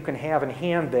something that you can have in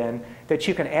hand then that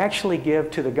you can actually give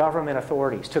to the government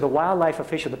authorities, to the wildlife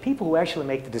official, the people who actually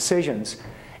make the decisions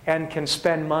and can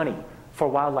spend money for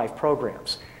wildlife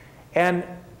programs. And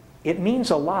it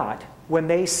means a lot when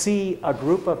they see a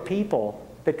group of people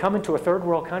that come into a third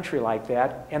world country like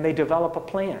that and they develop a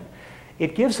plan.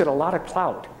 It gives it a lot of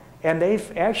clout. And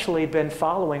they've actually been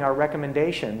following our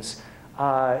recommendations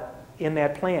in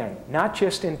that plan, not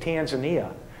just in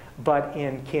Tanzania, but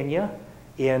in Kenya,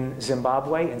 in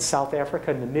Zimbabwe, in South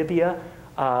Africa, Namibia.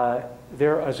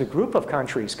 There is a group of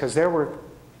countries, because there were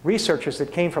researchers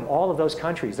that came from all of those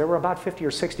countries. There were about 50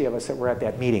 or 60 of us that were at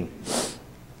that meeting.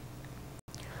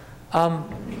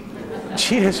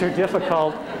 Cheetahs are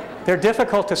difficult. They're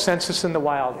difficult to census in the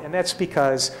wild, and that's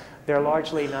because they're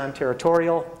largely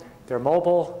non-territorial. They're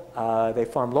mobile, they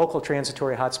form local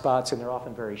transitory hotspots, and they're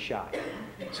often very shy.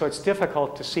 So it's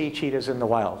difficult to see cheetahs in the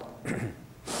wild.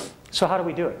 So how do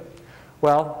we do it?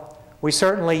 Well, we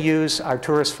certainly use our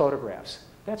tourist photographs.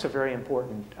 That's a very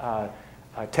important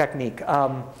technique.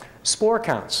 Spore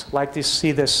counts, like you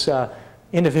see this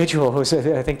individual who's,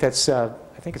 I think it's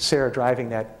Sarah driving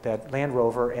that Land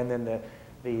Rover, and then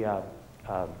the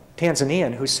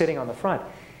Tanzanian who's sitting on the front.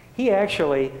 He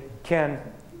actually can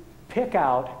pick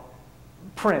out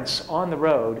prints on the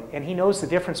road, and he knows the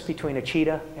difference between a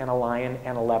cheetah and a lion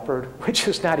and a leopard, which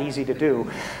is not easy to do.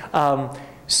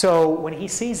 So when he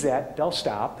sees that, they'll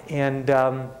stop and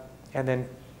then,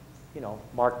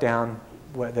 mark down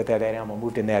that animal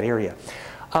moved in that area.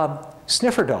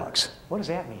 Sniffer dogs. What does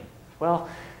that mean? Well,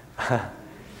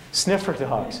 sniffer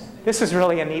dogs. This is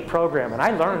really a neat program, and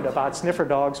I learned about sniffer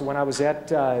dogs when I was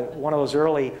at one of those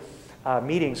early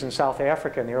meetings in South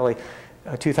Africa in the early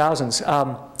 2000s.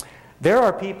 There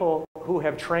are people who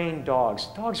have trained dogs.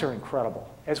 Dogs are incredible.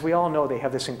 As we all know, they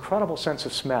have this incredible sense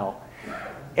of smell.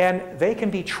 And they can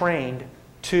be trained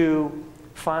to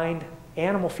find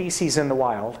animal feces in the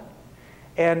wild.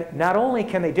 And not only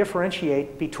can they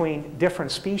differentiate between different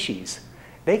species,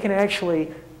 they can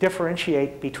actually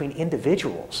differentiate between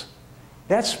individuals.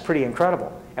 That's pretty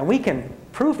incredible. And we can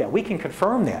prove that. We can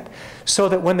confirm that. So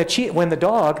that when the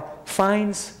dog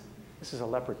finds, this is a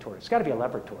leopard tortoise. It's got to be a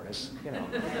leopard tortoise,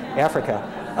 Africa.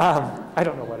 I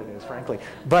don't know what it is, frankly.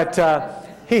 But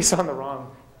he's on the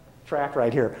wrong track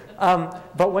right here.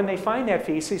 But when they find that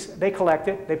feces, they collect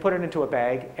it, they put it into a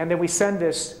bag, and then we send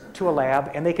this to a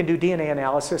lab, and they can do DNA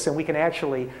analysis, and we can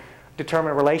actually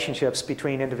determine relationships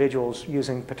between individuals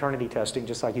using paternity testing,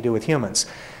 just like you do with humans.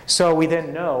 So we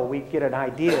then know, we get an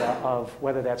idea of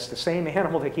whether that's the same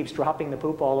animal that keeps dropping the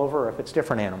poop all over, or if it's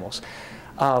different animals.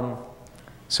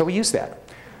 So we use that.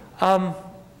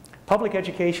 Public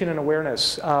education and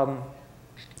awareness.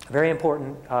 very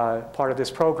important part of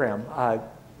this program.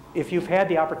 If you've had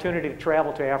the opportunity to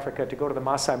travel to Africa, to go to the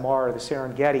Masai Mara or the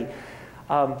Serengeti,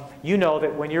 you know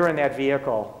that when you're in that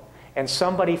vehicle and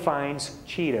somebody finds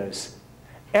cheetahs,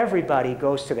 everybody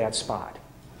goes to that spot.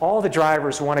 All the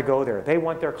drivers want to go there. They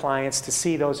want their clients to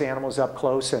see those animals up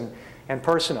close and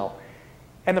personal.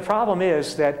 And the problem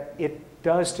is that it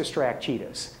does distract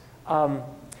cheetahs.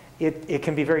 It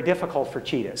can be very difficult for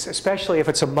cheetahs, especially if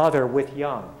it's a mother with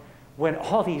young, when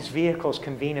all these vehicles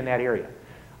convene in that area.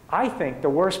 I think the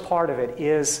worst part of it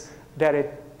is that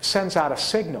it sends out a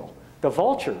signal. The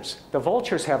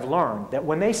vultures have learned that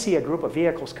when they see a group of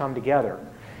vehicles come together,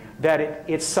 that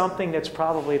it's something that's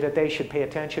probably that they should pay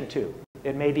attention to.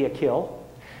 It may be a kill.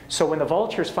 So when the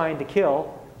vultures find the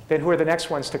kill, then who are the next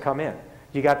ones to come in?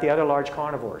 You got the other large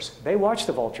carnivores. They watch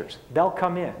the vultures. They'll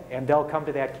come in, and they'll come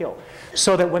to that kill.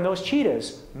 So that when those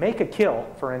cheetahs make a kill,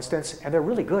 for instance, and they're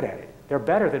really good at it, they're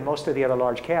better than most of the other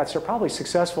large cats. They're probably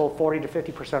successful 40 to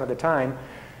 50% of the time.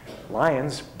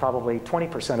 Lions, probably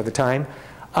 20% of the time,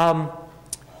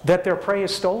 that their prey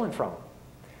is stolen from them.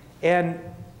 And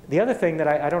the other thing that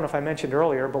I don't know if I mentioned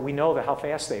earlier, but we know that how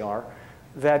fast they are,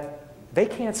 that they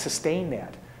can't sustain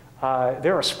that.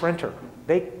 They're a sprinter.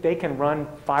 They can run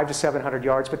 500 to 700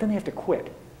 yards, but then they have to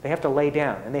quit. They have to lay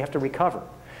down, and they have to recover.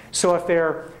 So if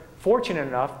they're fortunate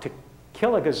enough to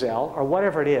kill a gazelle or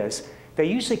whatever it is, they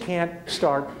usually can't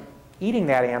start eating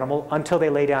that animal until they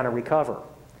lay down and recover.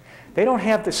 They don't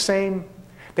have the same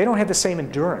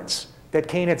endurance that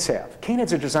canids have.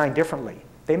 Canids are designed differently.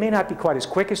 They may not be quite as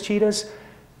quick as cheetahs,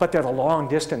 but they're the long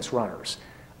distance runners.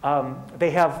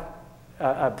 They have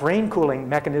a brain cooling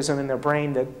mechanism in their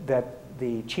brain that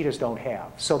the cheetahs don't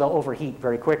have. So they'll overheat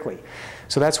very quickly.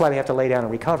 So that's why they have to lay down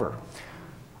and recover.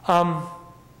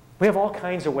 We have all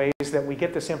kinds of ways that we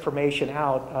get this information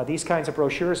out. These kinds of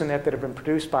brochures and that have been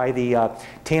produced by the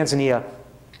Tanzania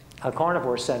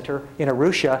Carnivores Center in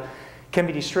Arusha can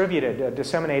be distributed,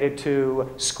 disseminated to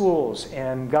schools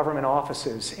and government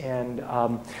offices and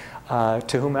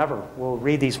to whomever will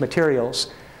read these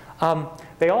materials.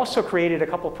 They also created a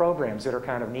couple programs that are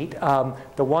kind of neat.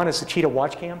 The one is the Cheetah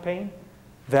Watch campaign,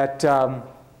 that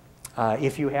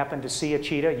if you happen to see a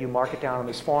cheetah, you mark it down on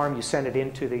this form, you send it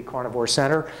into the Carnivore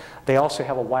Center. They also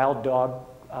have a wild dog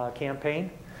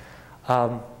campaign.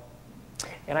 And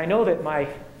I know that my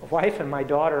wife and my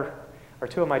daughter, or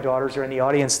two of my daughters, are in the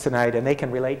audience tonight, and they can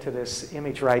relate to this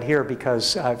image right here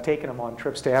because I've taken them on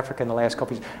trips to Africa in the last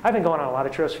couple of years. I've been going on a lot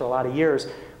of trips for a lot of years,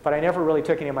 but I never really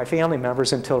took any of my family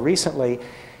members until recently.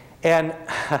 And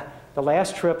the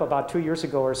last trip, about 2 years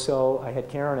ago or so, I had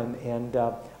Karen and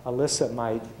Alyssa,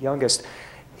 my youngest.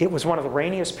 It was one of the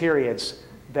rainiest periods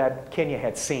that Kenya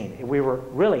had seen. We were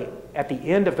really at the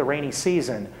end of the rainy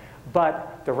season,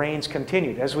 but the rains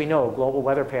continued. As we know, global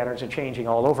weather patterns are changing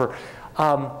all over.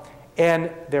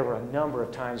 And there were a number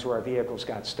of times where our vehicles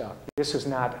got stuck. This is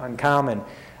not uncommon.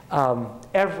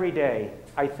 Every day,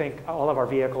 I think all of our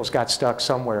vehicles got stuck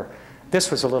somewhere.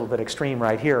 This was a little bit extreme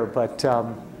right here, but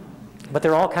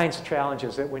there are all kinds of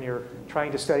challenges that when you're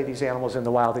trying to study these animals in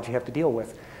the wild that you have to deal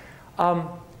with.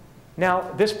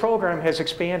 Now, this program has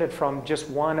expanded from just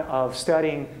one of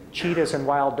studying cheetahs and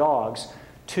wild dogs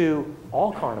to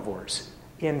all carnivores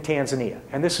in Tanzania.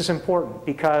 And this is important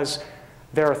because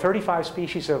there are 35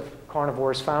 species of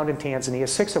carnivores found in Tanzania,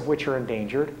 6 of which are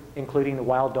endangered, including the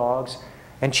wild dogs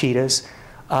and cheetahs.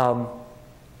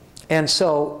 And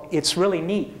so it's really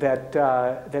neat that,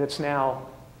 that it's now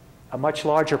a much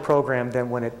larger program than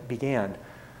when it began.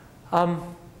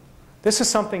 This is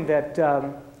something that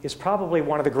is probably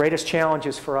one of the greatest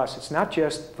challenges for us. It's not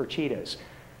just for cheetahs.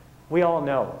 We all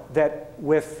know that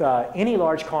with any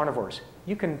large carnivores,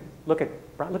 you can look at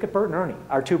Bert and Ernie,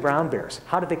 our 2 brown bears.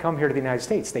 How did they come here to the United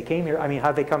States? They came here, I mean,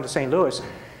 how did they come to St. Louis?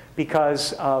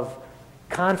 Because of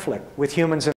conflict with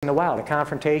humans in the wild, a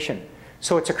confrontation.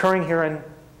 So it's occurring here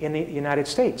in the United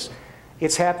States.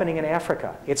 It's happening in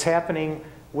Africa. It's happening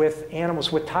with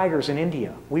animals, with tigers in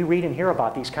India. We read and hear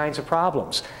about these kinds of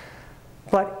problems.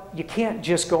 But you can't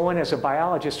just go in as a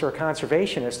biologist or a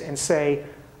conservationist and say,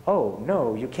 oh,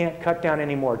 no, you can't cut down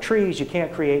any more trees, you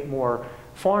can't create more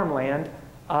farmland,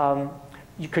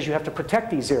 because you have to protect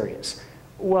these areas.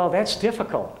 Well, that's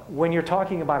difficult when you're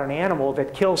talking about an animal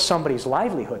that kills somebody's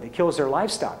livelihood, that kills their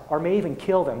livestock, or may even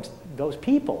kill them, those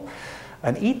people,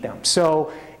 and eat them.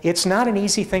 So it's not an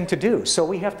easy thing to do. So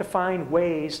we have to find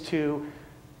ways to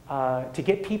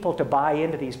get people to buy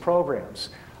into these programs,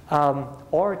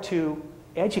 or to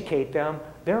educate them.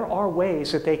 There are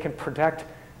ways that they can protect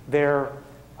their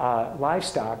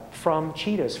livestock from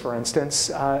cheetahs, for instance,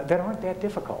 that aren't that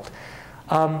difficult.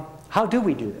 How do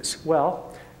we do this?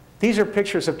 Well, these are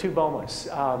pictures of 2 bomas.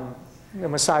 the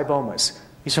Maasai bomas.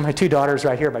 These are my two daughters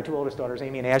right here, my two oldest daughters,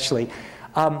 Amy and Ashley.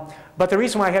 But the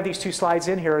reason why I have these two slides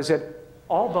in here is that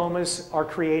all bomas are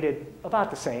created about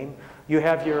the same. You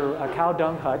have your cow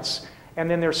dung huts, and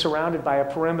then they're surrounded by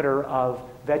a perimeter of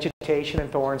vegetation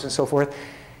and thorns and so forth.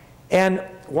 And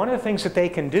one of the things that they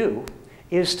can do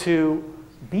is to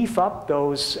beef up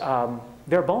those,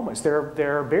 their bomas,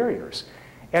 their barriers.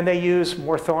 And they use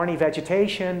more thorny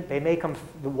vegetation, they make them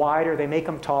wider, they make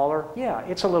them taller. Yeah,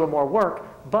 it's a little more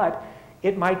work, but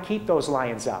it might keep those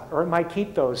lions out, or it might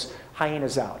keep those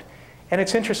hyenas out. And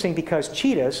it's interesting because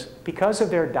cheetahs, because of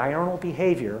their diurnal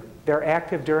behavior, they're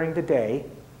active during the day.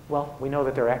 Well, we know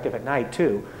that they're active at night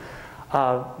too.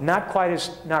 Not quite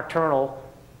as nocturnal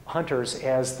hunters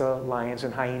as the lions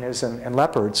and hyenas and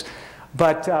leopards,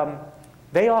 but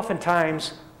they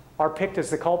oftentimes are picked as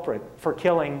the culprit for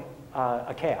killing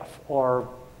a calf, or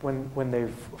when the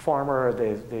farmer or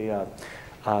the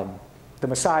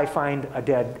Maasai find a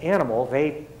dead animal,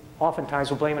 they oftentimes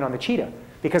will blame it on the cheetah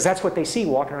because that's what they see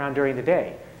walking around during the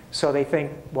day. So they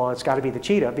think, well, it's got to be the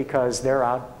cheetah because they're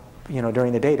out,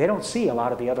 during the day. They don't see a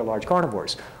lot of the other large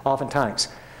carnivores, oftentimes.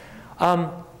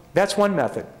 That's one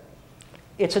method.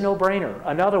 It's a no-brainer.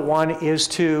 Another one is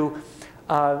to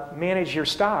manage your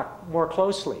stock more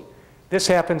closely. This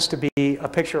happens to be a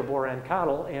picture of Boran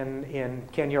cattle in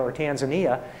Kenya or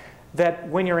Tanzania, that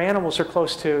when your animals are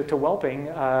close to whelping,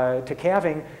 to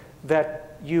calving,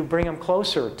 that you bring them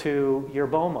closer to your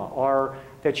boma, or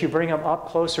that you bring them up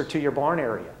closer to your barn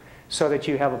area so that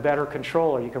you have a better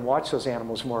control, or you can watch those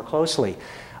animals more closely.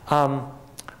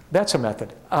 That's a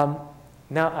method.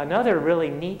 Now, another really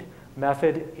neat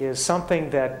method is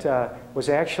something that was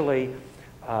actually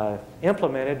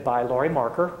implemented by Laurie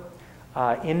Marker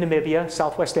in Namibia,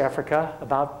 Southwest Africa,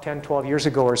 about 10, 12 years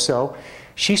ago or so.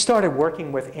 She started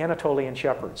working with Anatolian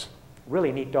shepherds.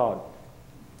 Really neat dog.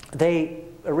 They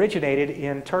originated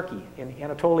in Turkey, in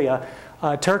Anatolia,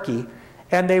 Turkey,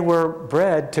 and they were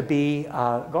bred to be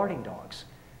guarding dogs.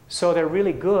 So they're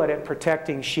really good at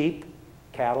protecting sheep,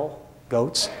 cattle,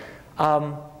 goats.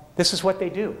 This is what they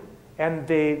do. And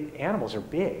the animals are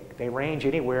big. They range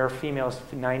anywhere, females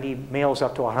 90, males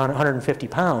up to 150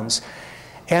 pounds.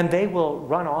 And they will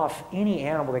run off any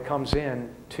animal that comes in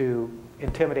to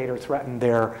intimidate or threaten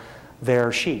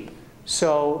their sheep.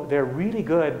 So they're really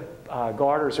good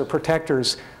guarders or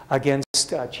protectors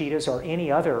against cheetahs or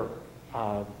any other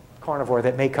carnivore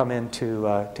that may come in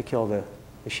to kill the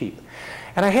sheep.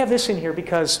 And I have this in here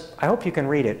because I hope you can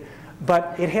read it,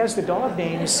 but it has the dog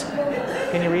names.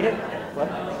 Can you read it? What?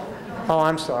 Oh,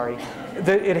 I'm sorry.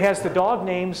 It has the dog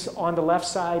names on the left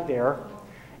side there,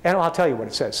 and I'll tell you what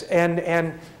it says. And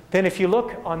then if you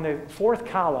look on the fourth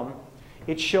column,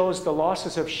 it shows the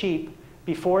losses of sheep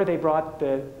before they brought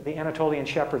the Anatolian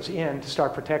shepherds in to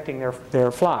start protecting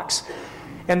their flocks.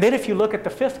 And then if you look at the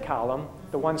fifth column,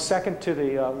 the one second to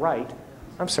the right,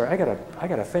 I'm sorry, I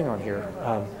got a thing on here.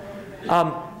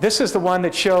 This is the one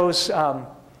that shows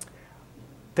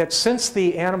that since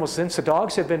the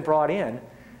dogs have been brought in,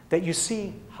 that you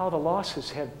see how the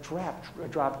losses have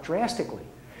dropped drastically.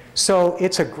 So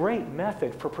it's a great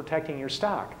method for protecting your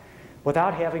stock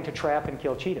without having to trap and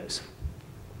kill cheetahs.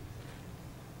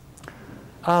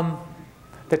 The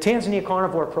Tanzania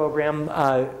Carnivore Program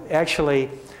actually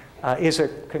is a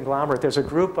conglomerate. There's a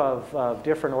group of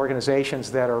different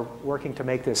organizations that are working to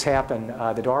make this happen.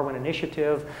 The Darwin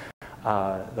Initiative,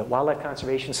 the Wildlife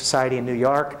Conservation Society in New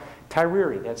York,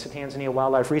 TIRIRI, that's the Tanzania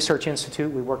Wildlife Research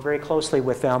Institute. We work very closely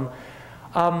with them.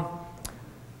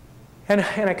 And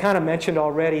I kind of mentioned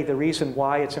already the reason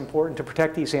why it's important to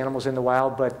protect these animals in the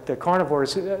wild, but the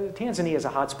carnivores, Tanzania is a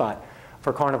hotspot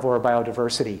for carnivore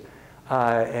biodiversity.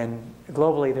 And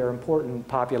globally, there are important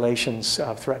populations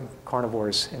of threatened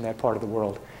carnivores in that part of the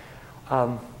world.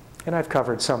 And I've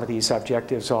covered some of these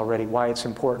objectives already, why it's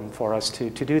important for us to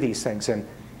do these things, and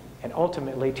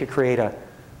ultimately to create a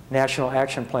national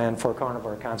action plan for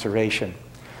carnivore conservation.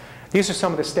 These are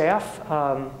some of the staff.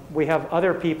 We have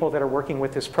other people that are working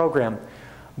with this program,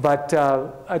 but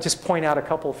I just point out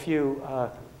a few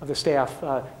of the staff.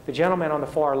 The gentleman on the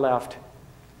far left,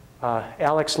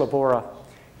 Alex Labora,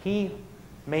 he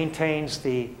maintains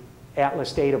the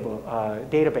Atlas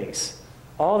database.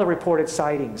 All the reported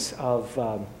sightings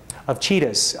of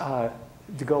cheetahs to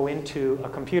go into a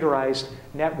computerized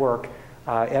network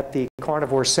at the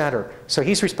Carnivore Center. So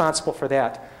he's responsible for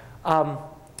that.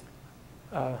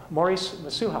 Maurice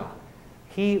Masuha,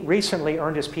 he recently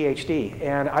earned his PhD,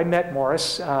 and I met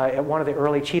Maurice at one of the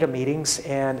early cheetah meetings,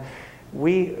 and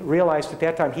we realized at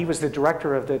that time he was the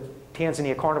director of the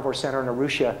Tanzania Carnivore Center in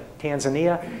Arusha,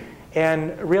 Tanzania,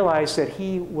 and realized that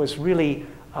he was really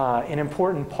an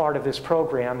important part of this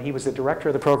program. He was the director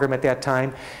of the program at that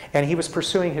time, and he was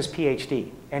pursuing his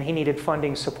PhD, and he needed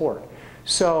funding support.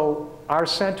 So our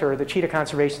center, the Cheetah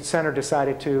Conservation Center,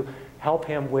 decided to help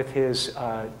him with his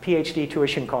PhD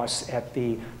tuition costs at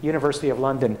the University of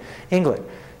London, England.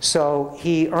 So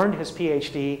he earned his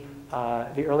PhD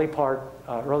the early part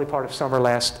of summer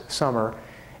last summer,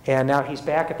 and now he's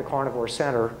back at the Carnivore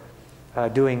Center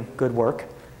doing good work.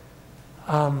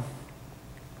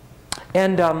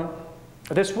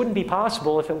 This wouldn't be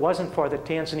possible if it wasn't for the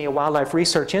Tanzania Wildlife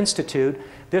Research Institute.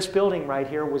 This building right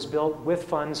here was built with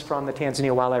funds from the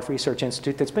Tanzania Wildlife Research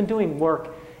Institute that's been doing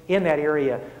work in that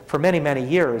area for many, many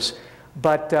years.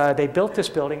 But they built this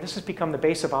building. This has become the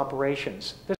base of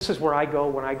operations. This is where I go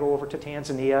when I go over to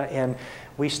Tanzania, and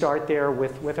we start there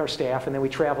with our staff, and then we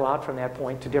travel out from that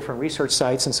point to different research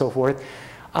sites and so forth.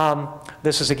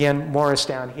 This is, again, Morris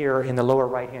down here in the lower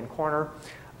right-hand corner.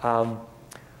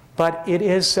 But it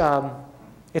is,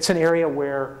 it's an area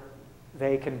where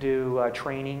they can do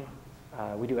training.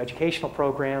 We do educational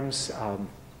programs.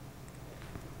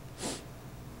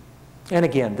 And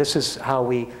again, this is how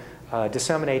we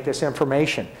disseminate this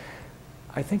information.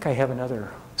 I think I have another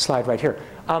slide right here.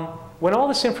 When all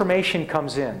this information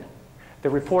comes in, the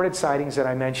reported sightings that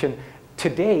I mentioned, to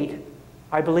date,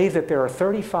 I believe that there are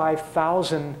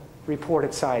 35,000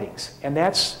 reported sightings. And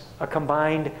that's a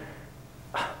combined,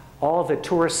 all the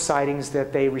tourist sightings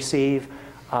that they receive,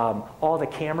 all the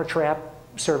camera trap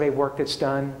survey work that's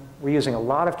done. We're using a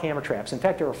lot of camera traps. In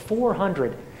fact, there are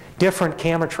 400 different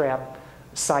camera trap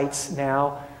sites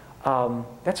now.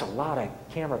 That's a lot of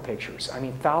camera pictures. I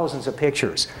mean, thousands of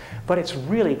pictures. But it's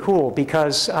really cool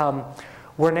because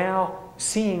we're now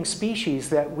seeing species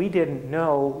that we didn't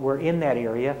know were in that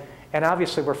area. And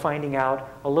obviously, we're finding out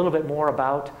a little bit more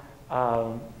about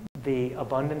the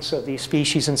abundance of these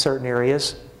species in certain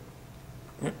areas.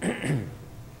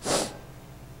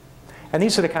 And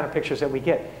these are the kind of pictures that we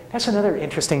get. That's another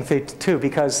interesting thing, too,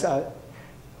 because on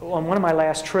one of my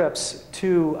last trips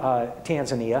to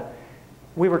Tanzania,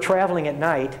 we were traveling at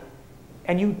night,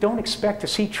 and you don't expect to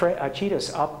see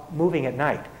cheetahs up moving at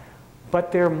night.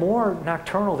 But they're more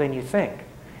nocturnal than you think.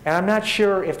 And I'm not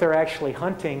sure if they're actually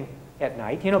hunting at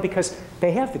night, you know, because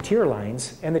they have the tear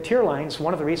lines. And the tear lines,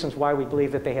 one of the reasons why we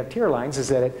believe that they have tear lines is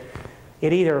that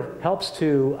it either helps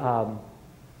to,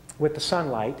 with the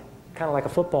sunlight, kind of like a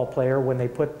football player when they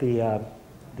put the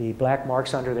black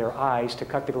marks under their eyes to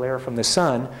cut the glare from the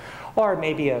sun, or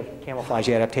maybe a camouflage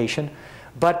adaptation.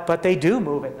 But they do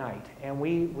move at night. And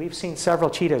we've seen several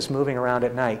cheetahs moving around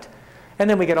at night. And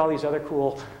then we get all these other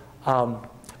cool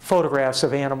photographs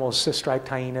of animals, striped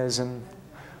hyenas and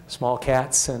small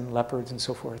cats and leopards and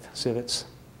so forth, civets.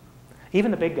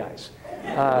 Even the big guys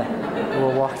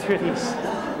will walk through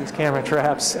these camera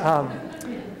traps.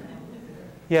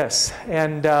 Yes,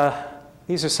 and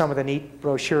these are some of the neat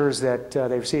brochures that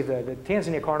they received. The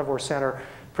Tanzania Carnivore Center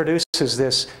produces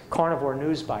this Carnivore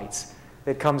News Bites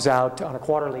that comes out on a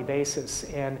quarterly basis.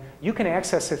 And you can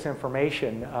access this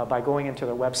information by going into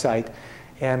their website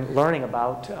and learning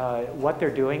about what they're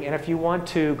doing. And if you want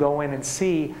to go in and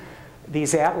see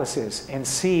these atlases and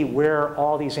see where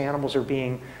all these animals are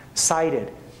being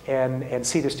sighted and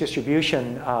see this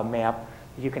distribution map,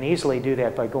 you can easily do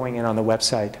that by going in on the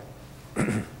website.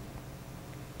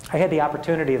 I had the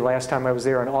opportunity the last time I was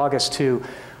there in August to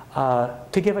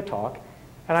give a talk.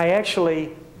 And I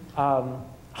actually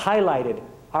highlighted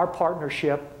our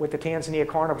partnership with the Tanzania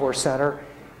Carnivore Center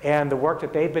and the work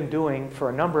that they've been doing for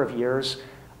a number of years.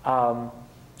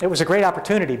 It was a great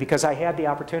opportunity because I had the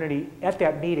opportunity at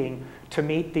that meeting to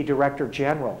meet the Director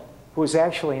General, who is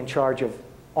actually in charge of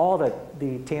all the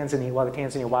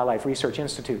Tanzania Wildlife Research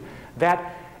Institute.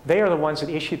 They are the ones that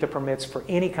issued the permits for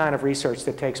any kind of research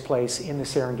that takes place in the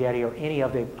Serengeti or any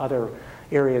of the other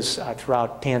areas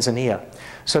throughout Tanzania.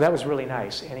 So that was really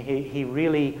nice. And he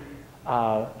really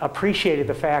appreciated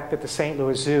the fact that the St.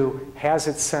 Louis Zoo has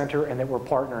its center and that we're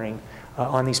partnering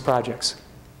on these projects.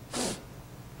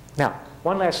 Now,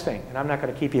 one last thing, and I'm not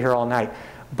going to keep you here all night,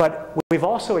 but we've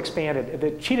also expanded.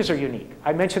 The cheetahs are unique.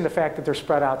 I mentioned the fact that they're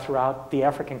spread out throughout the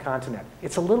African continent.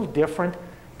 It's a little different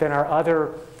than our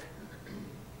other,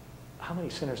 how many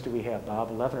centers do we have,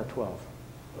 Bob? 11 or 12?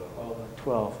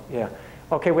 12, yeah.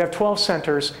 Okay, we have 12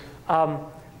 centers.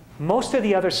 Most of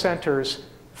the other centers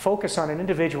focus on an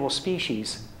individual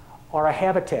species or a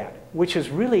habitat, which is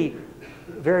really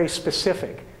very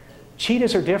specific.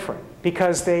 Cheetahs are different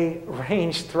because they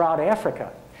range throughout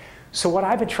Africa. So what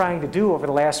I've been trying to do over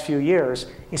the last few years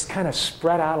is kind of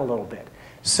spread out a little bit.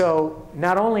 So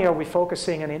not only are we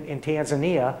focusing in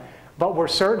Tanzania, but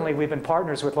we've been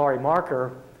partners with Laurie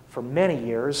Marker for many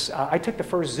years. I took the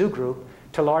first zoo group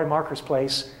to Laurie Marker's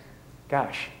place,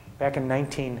 gosh, back in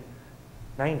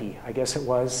 1990, I guess it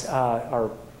was,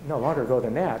 or no longer ago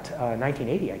than that,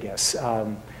 1980, I guess.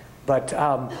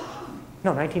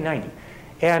 No, 1990.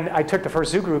 And I took the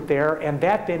first zoo group there, and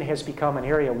that then has become an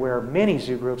area where many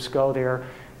zoo groups go there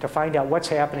to find out what's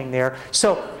happening there.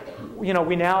 So, you know,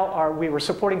 we were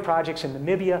supporting projects in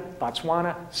Namibia,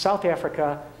 Botswana, South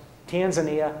Africa,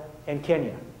 Tanzania, and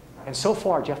Kenya. And so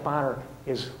far, Jeff Bonner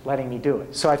is letting me do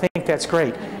it. So I think that's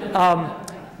great.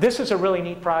 This is a really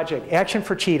neat project. Action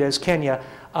for Cheetahs, Kenya.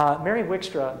 Mary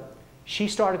Wickstra, she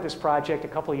started this project a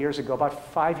couple of years ago,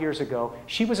 about 5 years ago.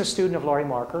 She was a student of Laurie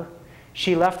Marker.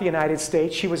 She left the United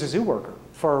States. She was a zoo worker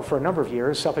for a number of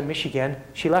years up in Michigan.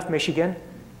 She left Michigan,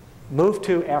 moved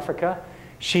to Africa.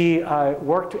 She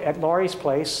worked at Laurie's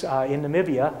place in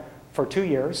Namibia for 2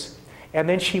 years. And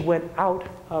then she went out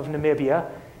of Namibia.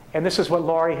 And this is what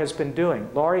Laurie has been doing.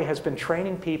 Laurie has been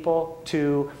training people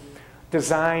to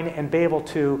design and be able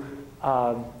to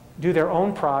do their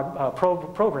own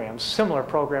programs, similar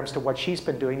programs to what she's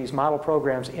been doing, these model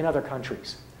programs in other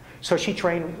countries. So she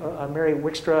trained Mary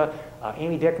Wickstra,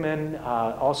 Amy Dickman,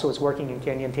 also is working in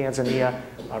Kenya and Tanzania,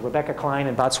 Rebecca Klein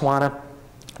in Botswana.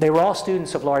 They were all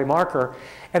students of Laurie Marker,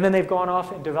 and then they've gone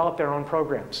off and developed their own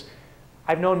programs.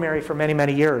 I've known Mary for many,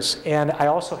 many years, and I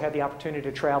also had the opportunity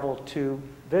to travel to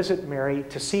visit Mary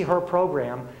to see her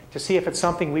program, to see if it's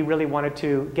something we really wanted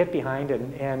to get behind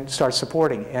and start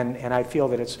supporting. And I feel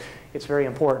that it's very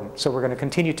important. So we're going to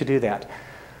continue to do that.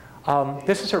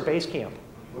 This is her base camp.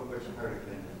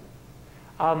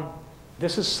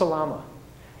 This is Salama.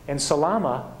 And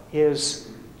Salama is,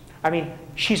 I mean,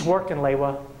 she's worked in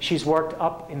Lewa, she's worked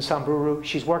up in Samburu,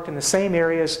 she's worked in the same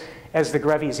areas as the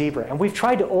Grevy's zebra. And we've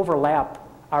tried to overlap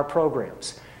our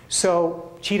programs.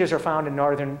 So cheetahs are found in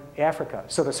northern Africa.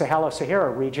 So the Sahara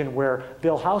region where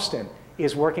Bill Houston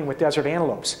is working with desert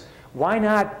antelopes. Why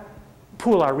not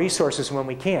pool our resources when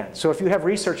we can? So if you have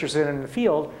researchers in the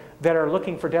field that are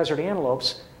looking for desert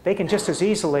antelopes, they can just as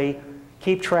easily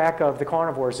keep track of the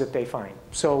carnivores that they find.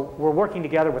 So we're working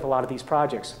together with a lot of these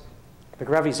projects. The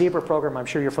Grevy Zebra program, I'm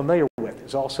sure you're familiar with,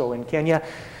 is also in Kenya.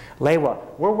 Lewa,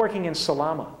 we're working in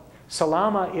Salama.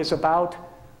 Salama is about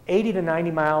 80 to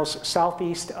 90 miles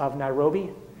southeast of Nairobi,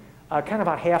 kind of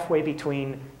about halfway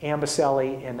between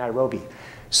Amboseli and Nairobi.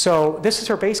 So this is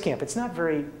her base camp. It's not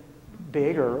very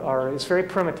big or it's very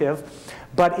primitive,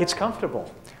 but it's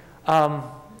comfortable.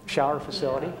 Shower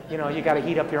facility. You know, you got to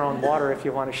heat up your own water if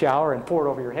you want to shower and pour it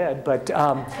over your head.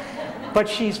 But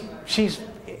she's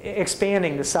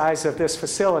expanding the size of this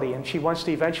facility, and she wants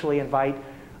to eventually invite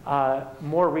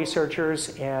more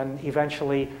researchers and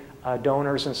eventually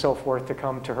donors and so forth to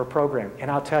come to her program. And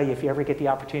I'll tell you, if you ever get the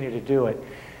opportunity to do it,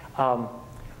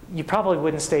 you probably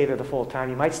wouldn't stay there the full time.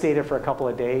 You might stay there for a couple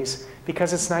of days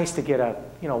because it's nice to get a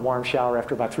warm shower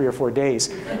after about 3 or 4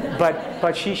 days.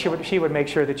 But she would make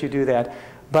sure that you do that.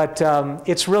 But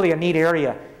it's really a neat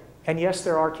area. And yes,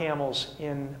 there are camels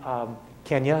in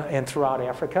Kenya and throughout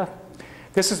Africa.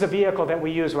 This is the vehicle that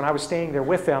we used when I was staying there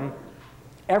with them.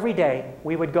 Every day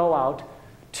we would go out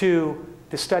to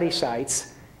the study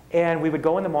sites, and we would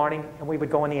go in the morning and we would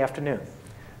go in the afternoon.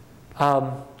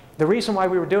 The reason why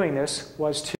we were doing this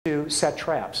was to set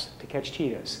traps to catch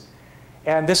cheetahs.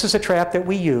 And this is a trap that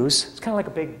we use. It's kind of like a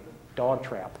big dog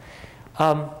trap.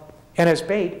 And as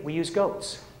bait, we use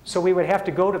goats. So we would have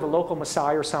to go to the local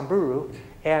Maasai or Samburu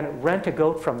and rent a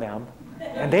goat from them.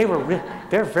 And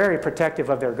they're very protective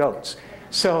of their goats.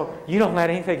 So you don't let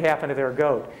anything happen to their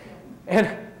goat. And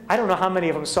I don't know how many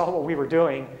of them saw what we were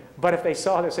doing, but if they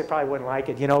saw this, they probably wouldn't like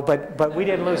it, you know. But we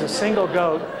didn't lose a single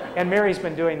goat, and Mary's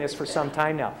been doing this for some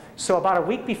time now. So about a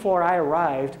week before I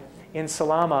arrived in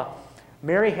Salama,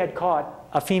 Mary had caught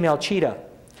a female cheetah.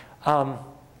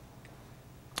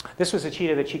 This was a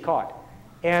cheetah that she caught.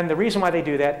 And the reason why they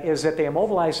do that is that they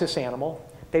immobilize this animal,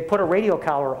 they put a radio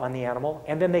collar on the animal,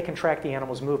 and then they can track the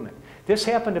animal's movement. This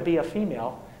happened to be a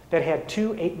female that had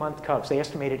 2 8-month cubs. They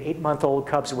estimated 8-month-old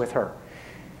cubs with her.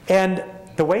 And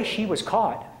the way she was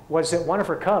caught was that one of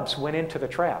her cubs went into the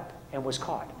trap and was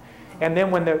caught. And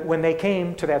then when they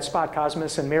came to that spot,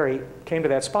 Cosmos and Mary came to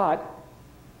that spot,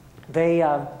 they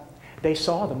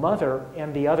saw the mother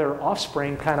and the other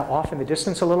offspring kind of off in the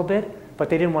distance a little bit, but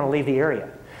they didn't want to leave the area.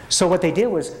 So what they did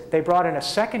was they brought in a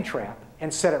second trap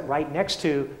and set it right next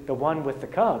to the one with the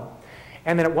cub.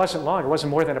 And then it wasn't long, it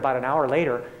wasn't more than about an hour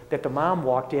later that the mom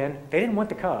walked in. They didn't want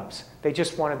the cubs. They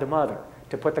just wanted the mother,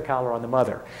 to put the collar on the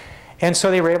mother. And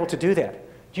so they were able to do that.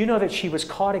 Do you know that she was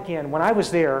caught again? When I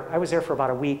was there for about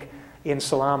a week in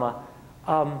Salama.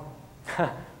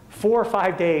 4 or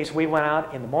 5 days, we went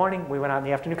out in the morning, we went out in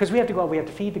the afternoon, because we have to go out, we have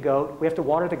to feed the goat, we have to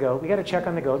water the goat, we got to check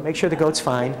on the goat, make sure the goat's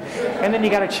fine, and then you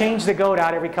got to change the goat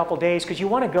out every couple days, because you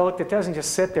want a goat that doesn't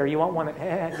just sit there, you want one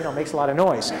that you know, makes a lot of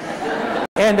noise.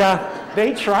 And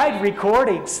they tried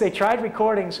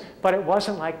recordings, but it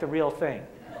wasn't like the real thing.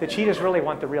 The cheetahs really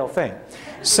want the real thing.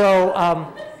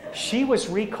 So she was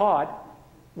recaught.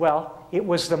 Well, it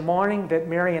was the morning that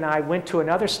Mary and I went to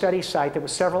another study site that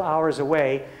was several hours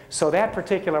away. So that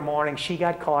particular morning, she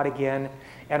got caught again,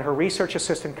 and her research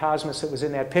assistant, Cosmos, that was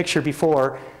in that picture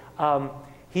before,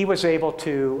 he was able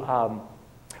to,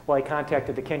 well, he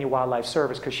contacted the Kenya Wildlife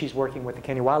Service, because she's working with the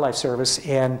Kenya Wildlife Service,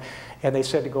 and they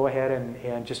said to go ahead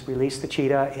and just release the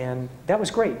cheetah, and that was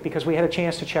great, because we had a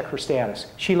chance to check her status.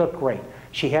 She looked great.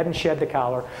 She hadn't shed the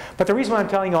collar. But the reason why I'm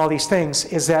telling you all these things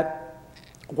is that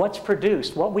what's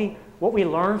produced, what we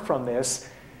learned from this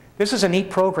is a neat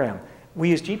program. We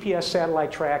use GPS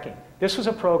satellite tracking. This was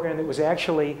a program that was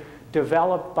actually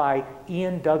developed by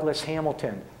Ian Douglas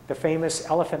Hamilton, the famous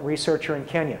elephant researcher in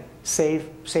Kenya. Save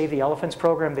the Elephants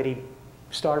program that he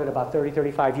started about 30,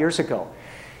 35 years ago.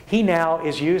 He now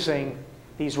is using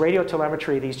these radio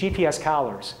telemetry, these GPS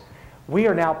collars. We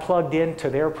are now plugged into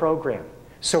their program.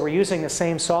 So we're using the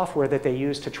same software that they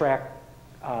use to track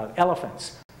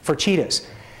elephants for cheetahs.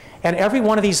 And every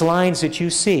one of these lines that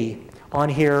you see on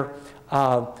here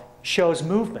shows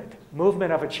movement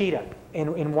of a cheetah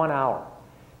in 1 hour.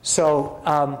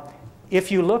 So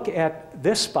if you look at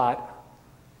this spot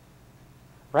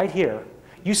right here,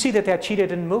 you see that that cheetah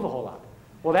didn't move a whole lot.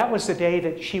 Well, that was the day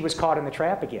that she was caught in the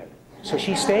trap again. So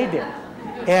she stayed there.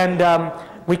 And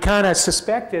we kind of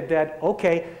suspected that,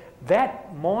 okay,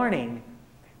 that morning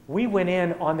we went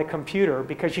in on the computer,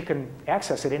 because you can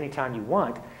access it anytime you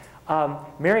want.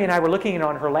 Mary and I were looking at it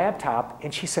on her laptop,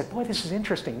 and she said, boy, this is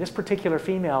interesting. This particular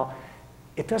female,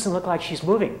 it doesn't look like she's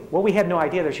moving. Well, we had no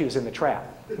idea that she was in the trap.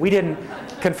 We didn't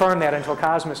confirm that until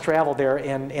Cosmos traveled there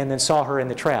and then saw her in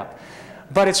the trap.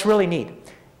 But it's really neat.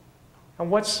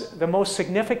 And what's the most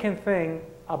significant thing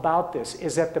about this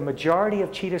is that the majority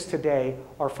of cheetahs today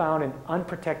are found in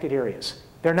unprotected areas.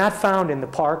 They're not found in the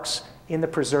parks, in the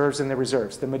preserves, and the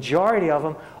reserves. The majority of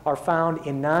them are found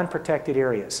in non-protected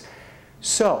areas.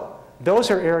 So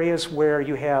those are areas where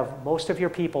you have most of your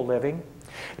people living.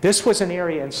 This was an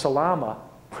area in Salama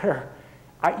where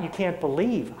you can't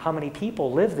believe how many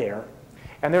people live there.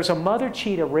 And there's a mother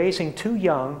cheetah raising 2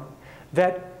 young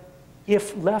that,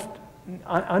 if left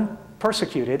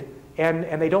unpersecuted,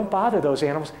 and they don't bother those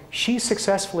animals, she's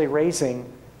successfully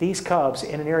raising these cubs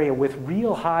in an area with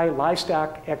real high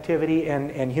livestock activity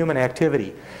and human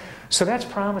activity. So that's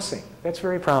promising. That's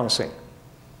very promising.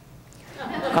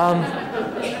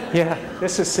 Yeah,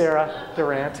 this is Sarah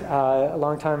Durant, a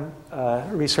longtime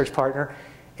research partner,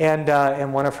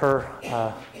 and one of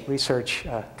her research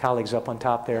colleagues up on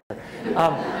top there.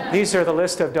 These are the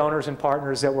list of donors and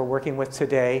partners that we're working with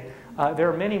today. There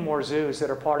are many more zoos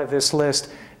that are part of this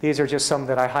list. These are just some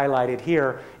that I highlighted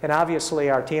here, and obviously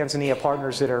our Tanzania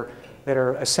partners that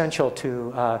are essential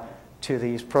to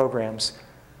these programs.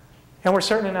 And we're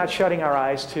certainly not shutting our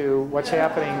eyes to what's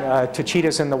happening to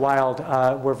cheetahs in the wild.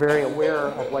 We're very aware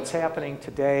of what's happening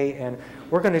today, and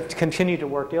we're going to continue to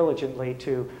work diligently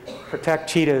to protect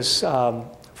cheetahs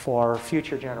for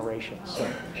future generations.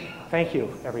 So, thank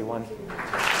you, everyone.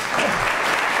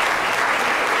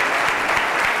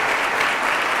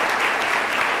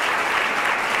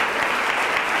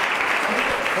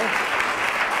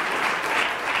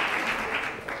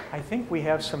 I think we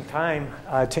have some time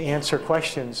to answer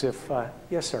questions. If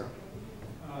yes, sir.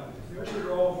 Is there a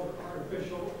role for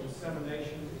artificial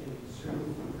insemination in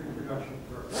zoo reproduction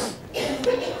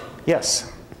programs?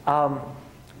 Yes.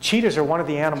 Cheetahs are one of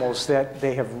the animals that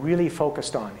they have really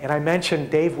focused on. And I mentioned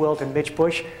Dave Wilt and Mitch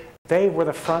Bush. They were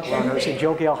the front runners, and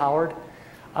Joe Gale Howard.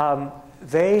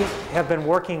 They have been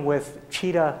working with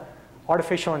cheetah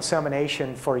artificial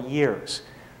insemination for years.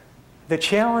 The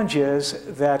challenge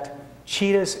is that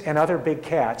cheetahs and other big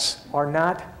cats are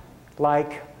not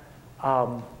like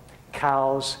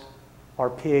cows or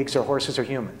pigs or horses or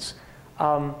humans.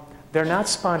 They're not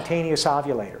spontaneous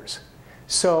ovulators.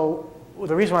 So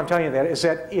the reason why I'm telling you that is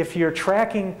that if you're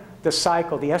tracking the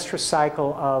cycle, the estrus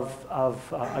cycle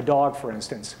of a dog, for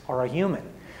instance, or a human,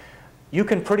 you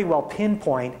can pretty well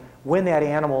pinpoint when that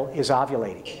animal is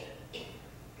ovulating.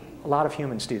 A lot of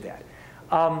humans do that.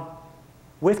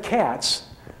 With cats,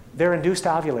 they're induced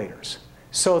ovulators,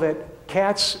 so that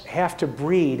cats have to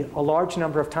breed a large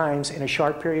number of times in a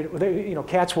short period.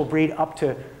 Cats will breed up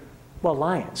to, well,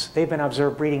 lions. They've been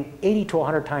observed breeding 80 to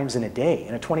 100 times in a day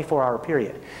in a 24-hour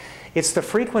period. It's the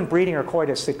frequent breeding or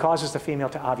coitus that causes the female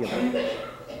to ovulate.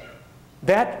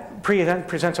 That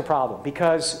presents a problem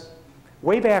because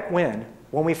way back when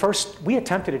we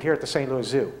attempted it here at the St. Louis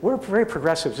Zoo. We're a very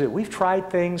progressive zoo. We've tried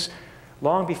things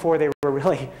long before they were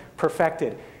really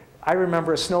perfected. I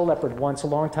remember a snow leopard once a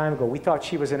long time ago. We thought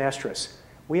she was an estrus.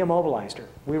 We immobilized her.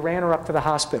 We ran her up to the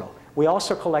hospital. We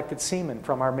also collected semen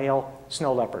from our male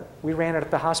snow leopard. We ran it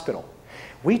at the hospital.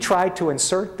 We tried to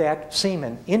insert that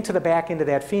semen into the back end of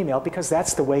that female because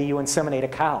that's the way you inseminate a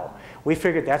cow. We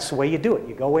figured that's the way you do it.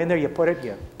 You go in there, you put it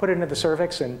into the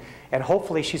cervix, and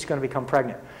hopefully she's going to become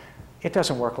pregnant. It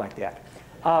doesn't work like that.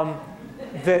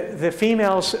 The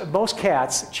females, most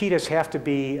cats, cheetahs, have to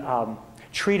be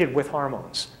treated with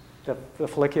hormones, the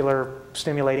follicular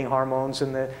stimulating hormones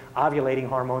and the ovulating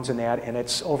hormones and that, and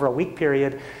it's over a week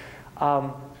period.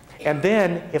 And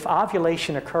then if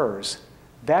ovulation occurs,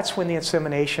 that's when the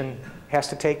insemination has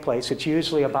to take place. It's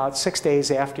usually about 6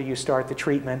 days after you start the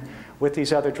treatment with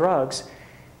these other drugs.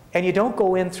 And you don't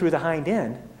go in through the hind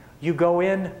end. You go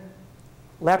in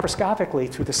laparoscopically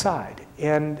through the side.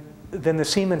 And then the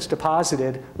semen's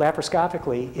deposited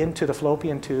laparoscopically into the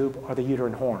fallopian tube or the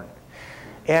uterine horn.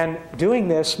 And doing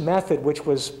this method, which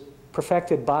was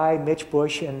perfected by Mitch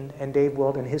Bush and Dave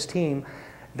Wild and his team,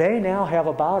 they now have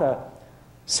about a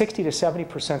 60 to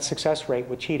 70% success rate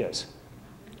with cheetahs.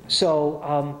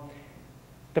 So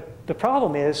the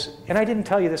problem is, and I didn't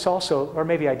tell you this also, or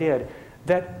maybe I did,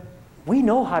 that we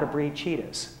know how to breed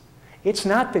cheetahs. It's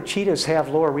not that cheetahs have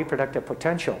lower reproductive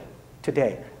potential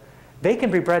today. They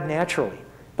can be bred naturally,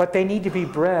 but they need to be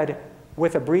bred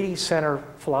with a breeding center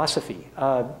philosophy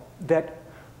that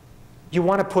you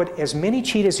want to put as many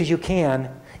cheetahs as you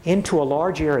can into a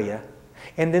large area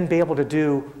and then be able to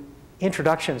do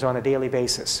introductions on a daily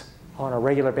basis, on a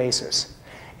regular basis.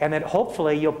 And then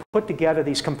hopefully you'll put together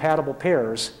these compatible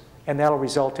pairs and that'll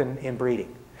result in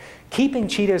breeding. Keeping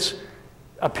cheetahs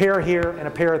a pair here and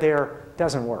a pair there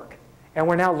doesn't work. And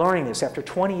we're now learning this after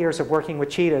 20 years of working with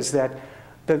cheetahs that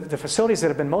the facilities that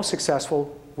have been most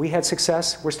successful, we had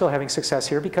success, we're still having success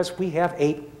here because we have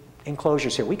 8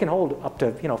 enclosures here. We can hold up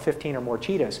to 15 or more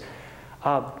cheetahs.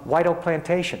 White Oak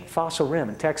Plantation, Fossil Rim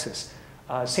in Texas,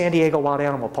 San Diego Wild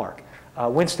Animal Park,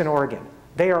 Winston, Oregon.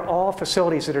 They are all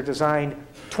facilities that are designed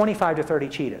 25 to 30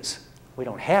 cheetahs. We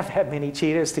don't have that many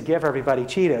cheetahs to give everybody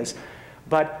cheetahs,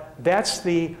 but that's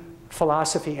the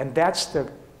philosophy and that's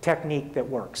the technique that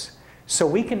works. So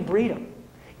we can breed them.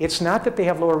 It's not that they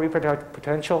have lower reproductive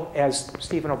potential, as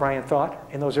Stephen O'Brien thought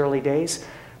in those early days,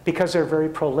 because they're very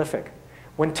prolific.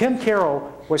 When Tim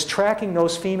Carroll was tracking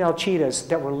those female cheetahs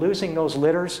that were losing those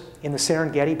litters in the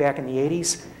Serengeti back in the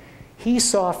 80s, he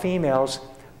saw females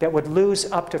that would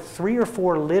lose up to 3 or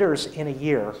 4 litters in a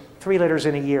year, 3 litters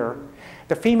in a year.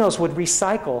 The females would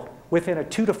recycle within a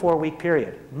 2 to 4 week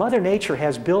period. Mother Nature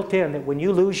has built in that when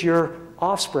you lose your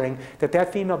offspring,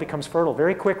 that female becomes fertile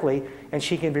very quickly and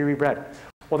she can be rebred.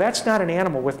 Well, that's not an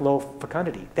animal with low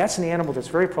fecundity. That's an animal that's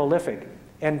very prolific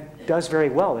and does very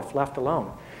well if left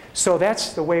alone. So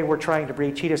that's the way we're trying to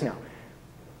breed cheetahs now.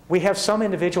 We have some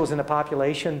individuals in the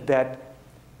population that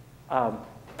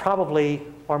probably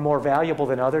are more valuable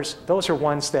than others. Those are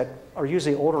ones that are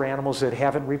usually older animals that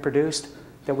haven't reproduced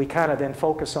that we kind of then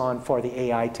focus on for the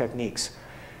AI techniques.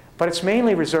 But it's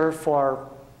mainly reserved for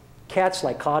cats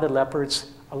like clouded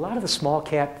leopards, a lot of the small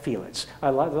cat felids, a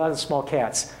lot of the small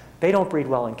cats, they don't breed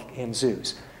well in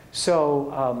zoos.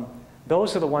 So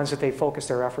those are the ones that they focus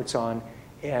their efforts on,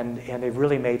 and they've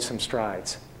really made some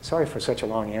strides. Sorry for such a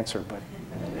long answer, but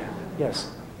yes?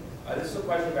 This is a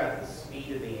question about the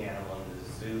speed of the animal in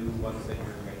the zoo, ones that you're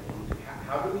making.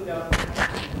 How do we know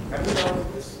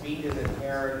if the speed is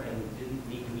inherent and didn't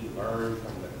need to be learned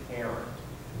from the parent?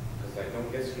 Because I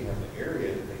don't guess you have the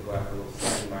area that they go after a little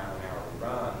 70-mile-an-hour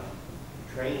run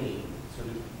training. So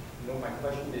you know my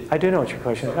question is... I do know what your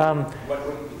question is.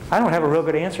 I don't have a real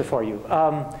good answer for you.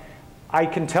 I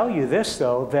can tell you this,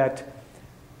 though, that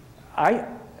I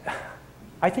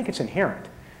think it's inherent.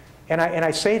 And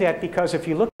I say that because if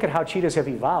you look at how cheetahs have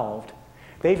evolved,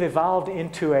 they've evolved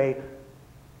into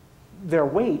their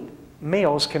weight,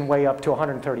 males can weigh up to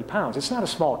 130 pounds. It's not a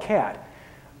small cat,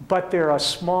 but they're a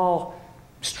small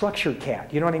structured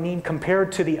cat. You know what I mean?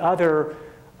 Compared to the other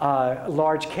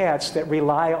large cats that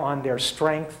rely on their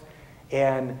strength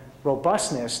and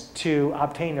robustness to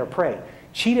obtain their prey.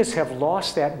 Cheetahs have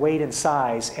lost that weight and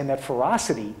size and that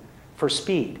ferocity for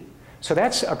speed. So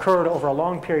that's occurred over a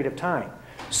long period of time.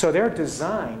 So they are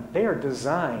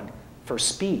designed for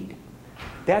speed.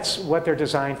 That's what they're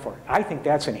designed for. I think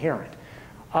that's inherent.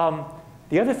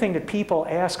 The other thing that people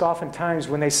ask oftentimes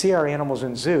when they see our animals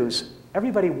in zoos,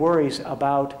 everybody worries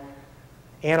about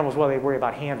animals, well, they worry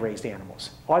about hand-raised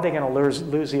animals. Are they going to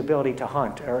lose the ability to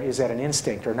hunt, or is that an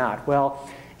instinct or not? Well,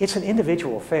 It's an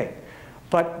individual thing.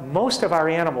 But most of our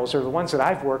animals, or the ones that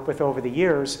I've worked with over the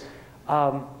years,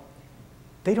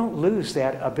 they don't lose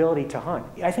that ability to hunt.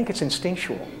 I think it's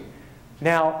instinctual.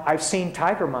 Now, I've seen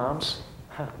tiger moms,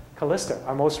 Callista,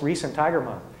 our most recent tiger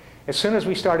mom. As soon as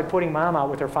we started putting mom out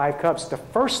with her 5 cubs, one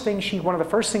of the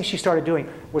first things she started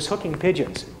doing was hooking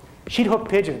pigeons. She'd hook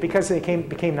pigeons because they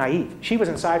became naive. She was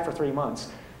inside for 3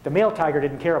 months. The male tiger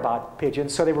didn't care about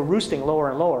pigeons, so they were roosting lower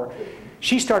and lower.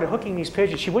 She started hooking these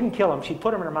pigeons. She wouldn't kill them. She'd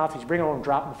put them in her mouth. She'd bring them over and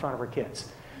drop them in front of her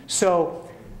kids. So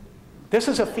this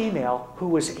is a female who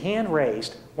was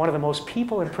hand-raised, one of the most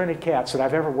people-imprinted cats that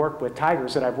I've ever worked with,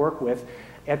 tigers that I've worked with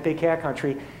at Big Cat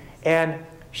Country. And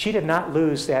she did not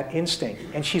lose that instinct.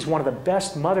 And she's one of the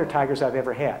best mother tigers I've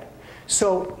ever had.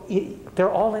 So they're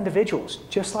all individuals,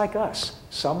 just like us.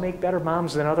 Some make better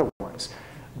moms than other ones.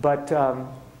 But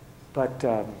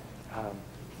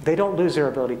they don't lose their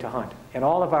ability to hunt. And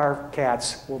all of our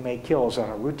cats will make kills on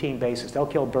a routine basis. They'll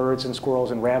kill birds and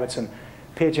squirrels and rabbits and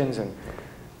pigeons. And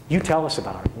you tell us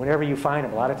about them. Whenever you find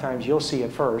them, a lot of times you'll see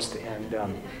it first.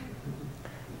 And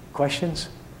questions?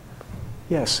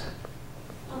 Yes?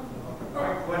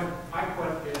 My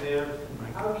question is,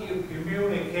 how do you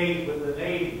communicate with the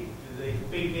natives? Do they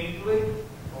speak English,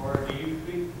 or do you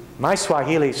speak? My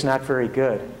Swahili is not very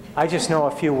good. I just know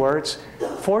a few words.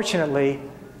 Fortunately,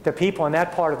 the people in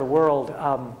that part of the world,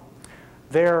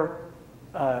 their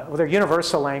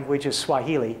universal language is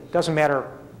Swahili. Doesn't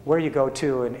matter where you go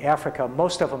to in Africa.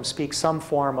 Most of them speak some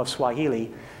form of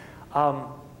Swahili.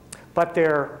 But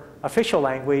their official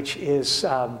language is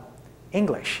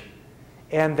English.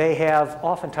 And they have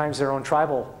oftentimes their own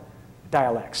tribal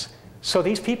dialects. So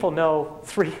these people know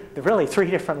really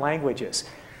three different languages.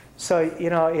 So, you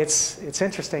know, it's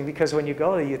interesting because when you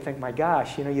go there, you think, my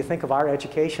gosh, you know, you think of our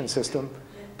education system,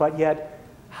 but yet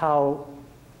how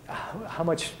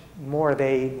much more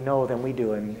they know than we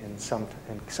do in some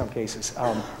cases.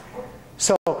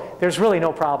 So there's really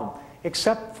no problem,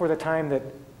 except for the time that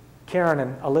Karen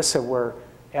and Alyssa were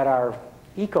at our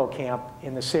eco camp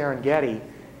in the Serengeti.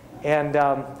 And,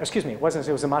 excuse me, it was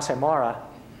the Masai Mara.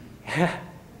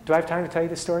 Do I have time to tell you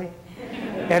this story?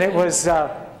 And it was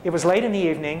late in the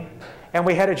evening, and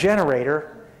we had a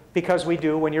generator, because we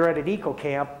do, when you're at an eco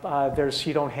camp,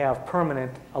 you don't have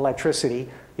permanent electricity,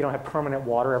 you don't have permanent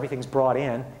water, everything's brought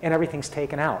in, and everything's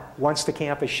taken out. Once the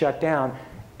camp is shut down,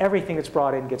 everything that's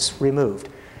brought in gets removed.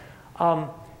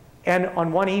 And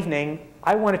on one evening,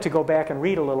 I wanted to go back and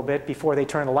read a little bit before they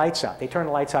turned the lights out. They turned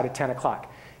the lights out at 10 o'clock.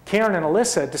 Karen and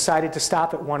Alyssa decided to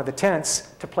stop at one of the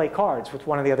tents to play cards with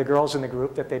one of the other girls in the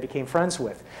group that they became friends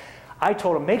with. I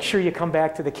told them, make sure you come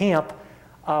back to the camp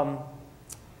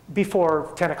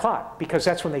before 10 o'clock, because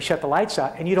that's when they shut the lights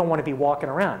out, and you don't want to be walking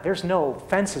around. There's no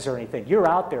fences or anything. You're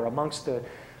out there amongst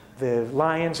the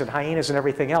lions and hyenas and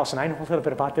everything else, and I know a little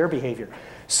bit about their behavior.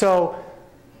 So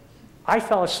I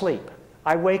fell asleep.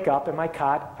 I wake up in my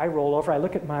cot, I roll over, I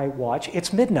look at my watch,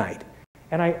 it's midnight.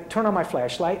 And I turn on my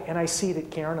flashlight, and I see that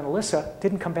Karen and Alyssa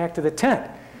didn't come back to the tent.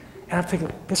 And I'm thinking,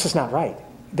 this is not right.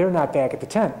 They're not back at the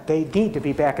tent. They need to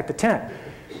be back at the tent.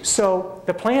 So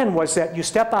the plan was that you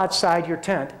step outside your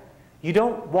tent. You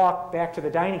don't walk back to the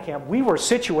dining camp. We were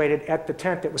situated at the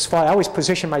tent that was far. I always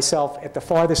position myself at the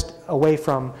farthest away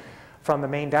from the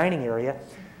main dining area.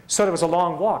 So there was a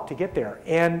long walk to get there.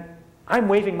 And I'm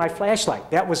waving my flashlight.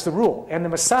 That was the rule. And the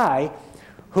Maasai,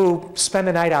 who spend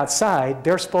the night outside,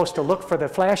 they're supposed to look for the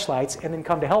flashlights and then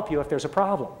come to help you if there's a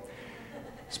problem.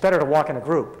 It's better to walk in a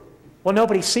group. Well,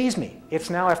 nobody sees me. It's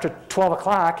now after 12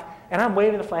 o'clock, and I'm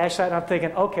waving the flashlight, and I'm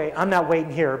thinking, okay, I'm not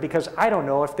waiting here, because I don't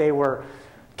know if they were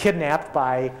kidnapped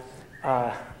by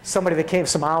somebody that came,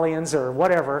 Somalians or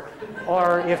whatever,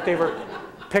 or if they were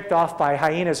picked off by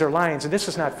hyenas or lions. And this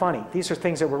is not funny. These are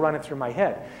things that were running through my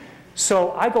head.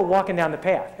 So I go walking down the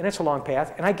path, and it's a long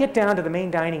path, and I get down to the main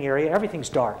dining area. Everything's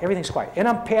dark. Everything's quiet. And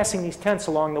I'm passing these tents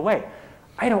along the way.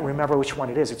 I don't remember which one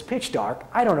it is. It's pitch dark.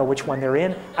 I don't know which one they're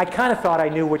in. I kind of thought I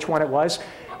knew which one it was.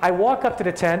 I walk up to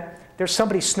the tent. There's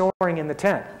somebody snoring in the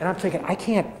tent. And I'm thinking, I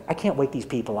can't wake these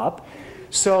people up.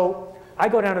 So I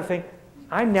go down to the thing.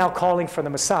 I'm now calling for the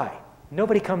Maasai.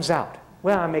 Nobody comes out.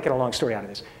 Well, I'm making a long story out of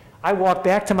this. I walk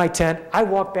back to my tent. I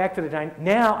walk back to the dining.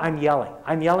 Now I'm yelling.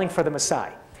 I'm yelling for the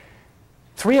Maasai.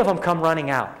 3 of them come running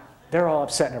out. They're all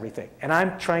upset and everything. And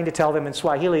I'm trying to tell them in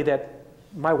Swahili that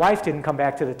my wife didn't come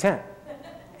back to the tent.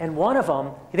 And one of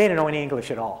them, they didn't know any English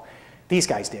at all. These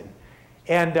guys didn't.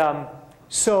 And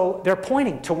so they're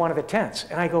pointing to one of the tents.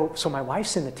 And I go, so my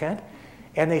wife's in the tent?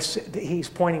 And he's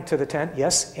pointing to the tent,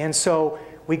 yes. And so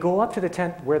we go up to the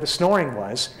tent where the snoring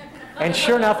was. And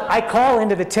sure enough, I call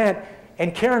into the tent,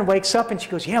 and Karen wakes up and she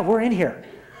goes, yeah, we're in here.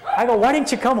 I go, why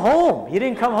didn't you come home? You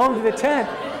didn't come home to the tent.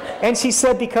 And she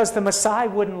said, because the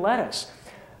Maasai wouldn't let us.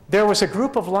 There was a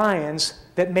group of lions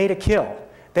that made a kill.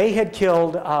 They had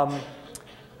killed,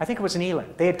 I think it was an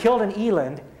eland. They had killed an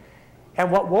eland,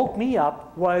 and what woke me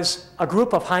up was a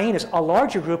group of hyenas, a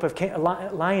larger group of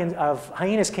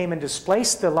hyenas came and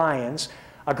displaced the lions.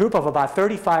 A group of about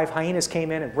 35 hyenas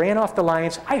came in and ran off the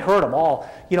lions. I heard them all,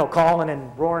 you know, calling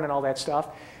and roaring and all that stuff.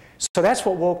 So that's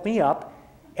what woke me up,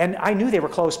 and I knew they were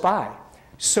close by.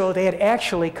 So they had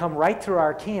actually come right through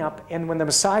our camp, and when the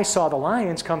Maasai saw the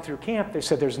lions come through camp, they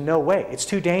said, there's no way. It's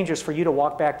too dangerous for you to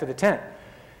walk back to the tent.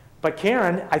 But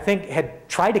Karen, I think, had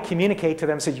tried to communicate to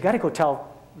them, said, you got to go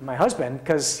tell my husband,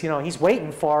 because, you know, he's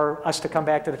waiting for us to come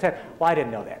back to the tent. Well, I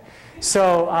didn't know that.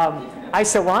 So I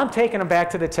said, well, I'm taking them back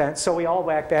to the tent. So we all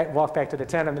walked back to the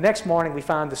tent. And the next morning, we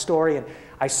found the story, and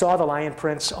I saw the lion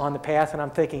prints on the path, and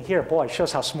I'm thinking, here, boy, it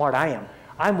shows how smart I am.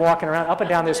 I'm walking around up and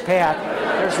down this path.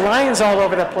 There's lions all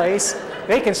over the place.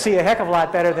 They can see a heck of a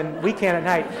lot better than we can at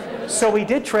night. So we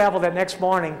did travel that next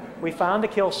morning. We found the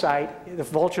kill site. The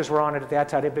vultures were on it at that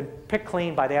time. They'd been picked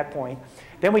clean by that point.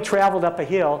 Then we traveled up a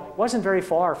hill. It wasn't very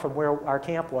far from where our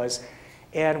camp was.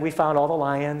 And we found all the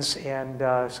lions, and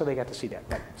so they got to see that.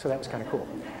 So that was kind of cool.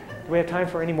 Do we have time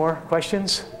for any more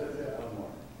questions?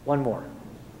 One more.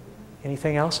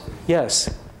 Anything else?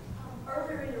 Yes?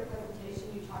 Earlier in your presentation,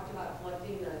 you talked about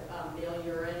collecting the male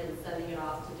urine and sending it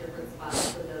off to different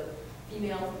spots for the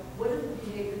females. What is the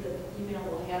behavior that the female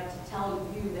will have to tell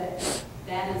you that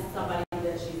that is somebody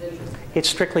that she's interested in? It's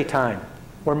strictly time.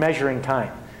 We're measuring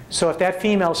time. So if that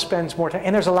female spends more time,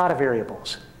 and there's a lot of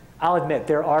variables. I'll admit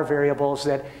there are variables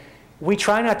that we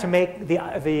try not to make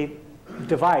the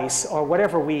device or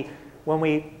whatever when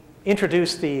we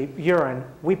introduce the urine,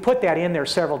 we put that in there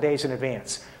several days in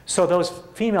advance. So those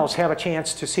females have a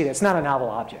chance to see that. It's not a novel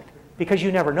object because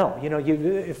you never know. You know,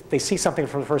 if they see something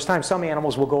for the first time, some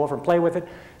animals will go over and play with it,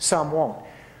 some won't.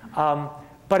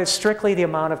 But it's strictly the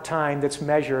amount of time that's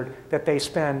measured that they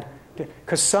spend,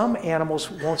 because some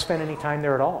animals won't spend any time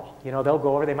there at all. You know, they'll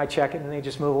go over, they might check it, and they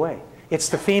just move away. It's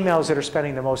the females that are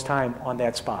spending the most time on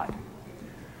that spot.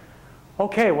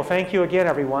 Okay, well, thank you again,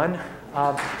 everyone.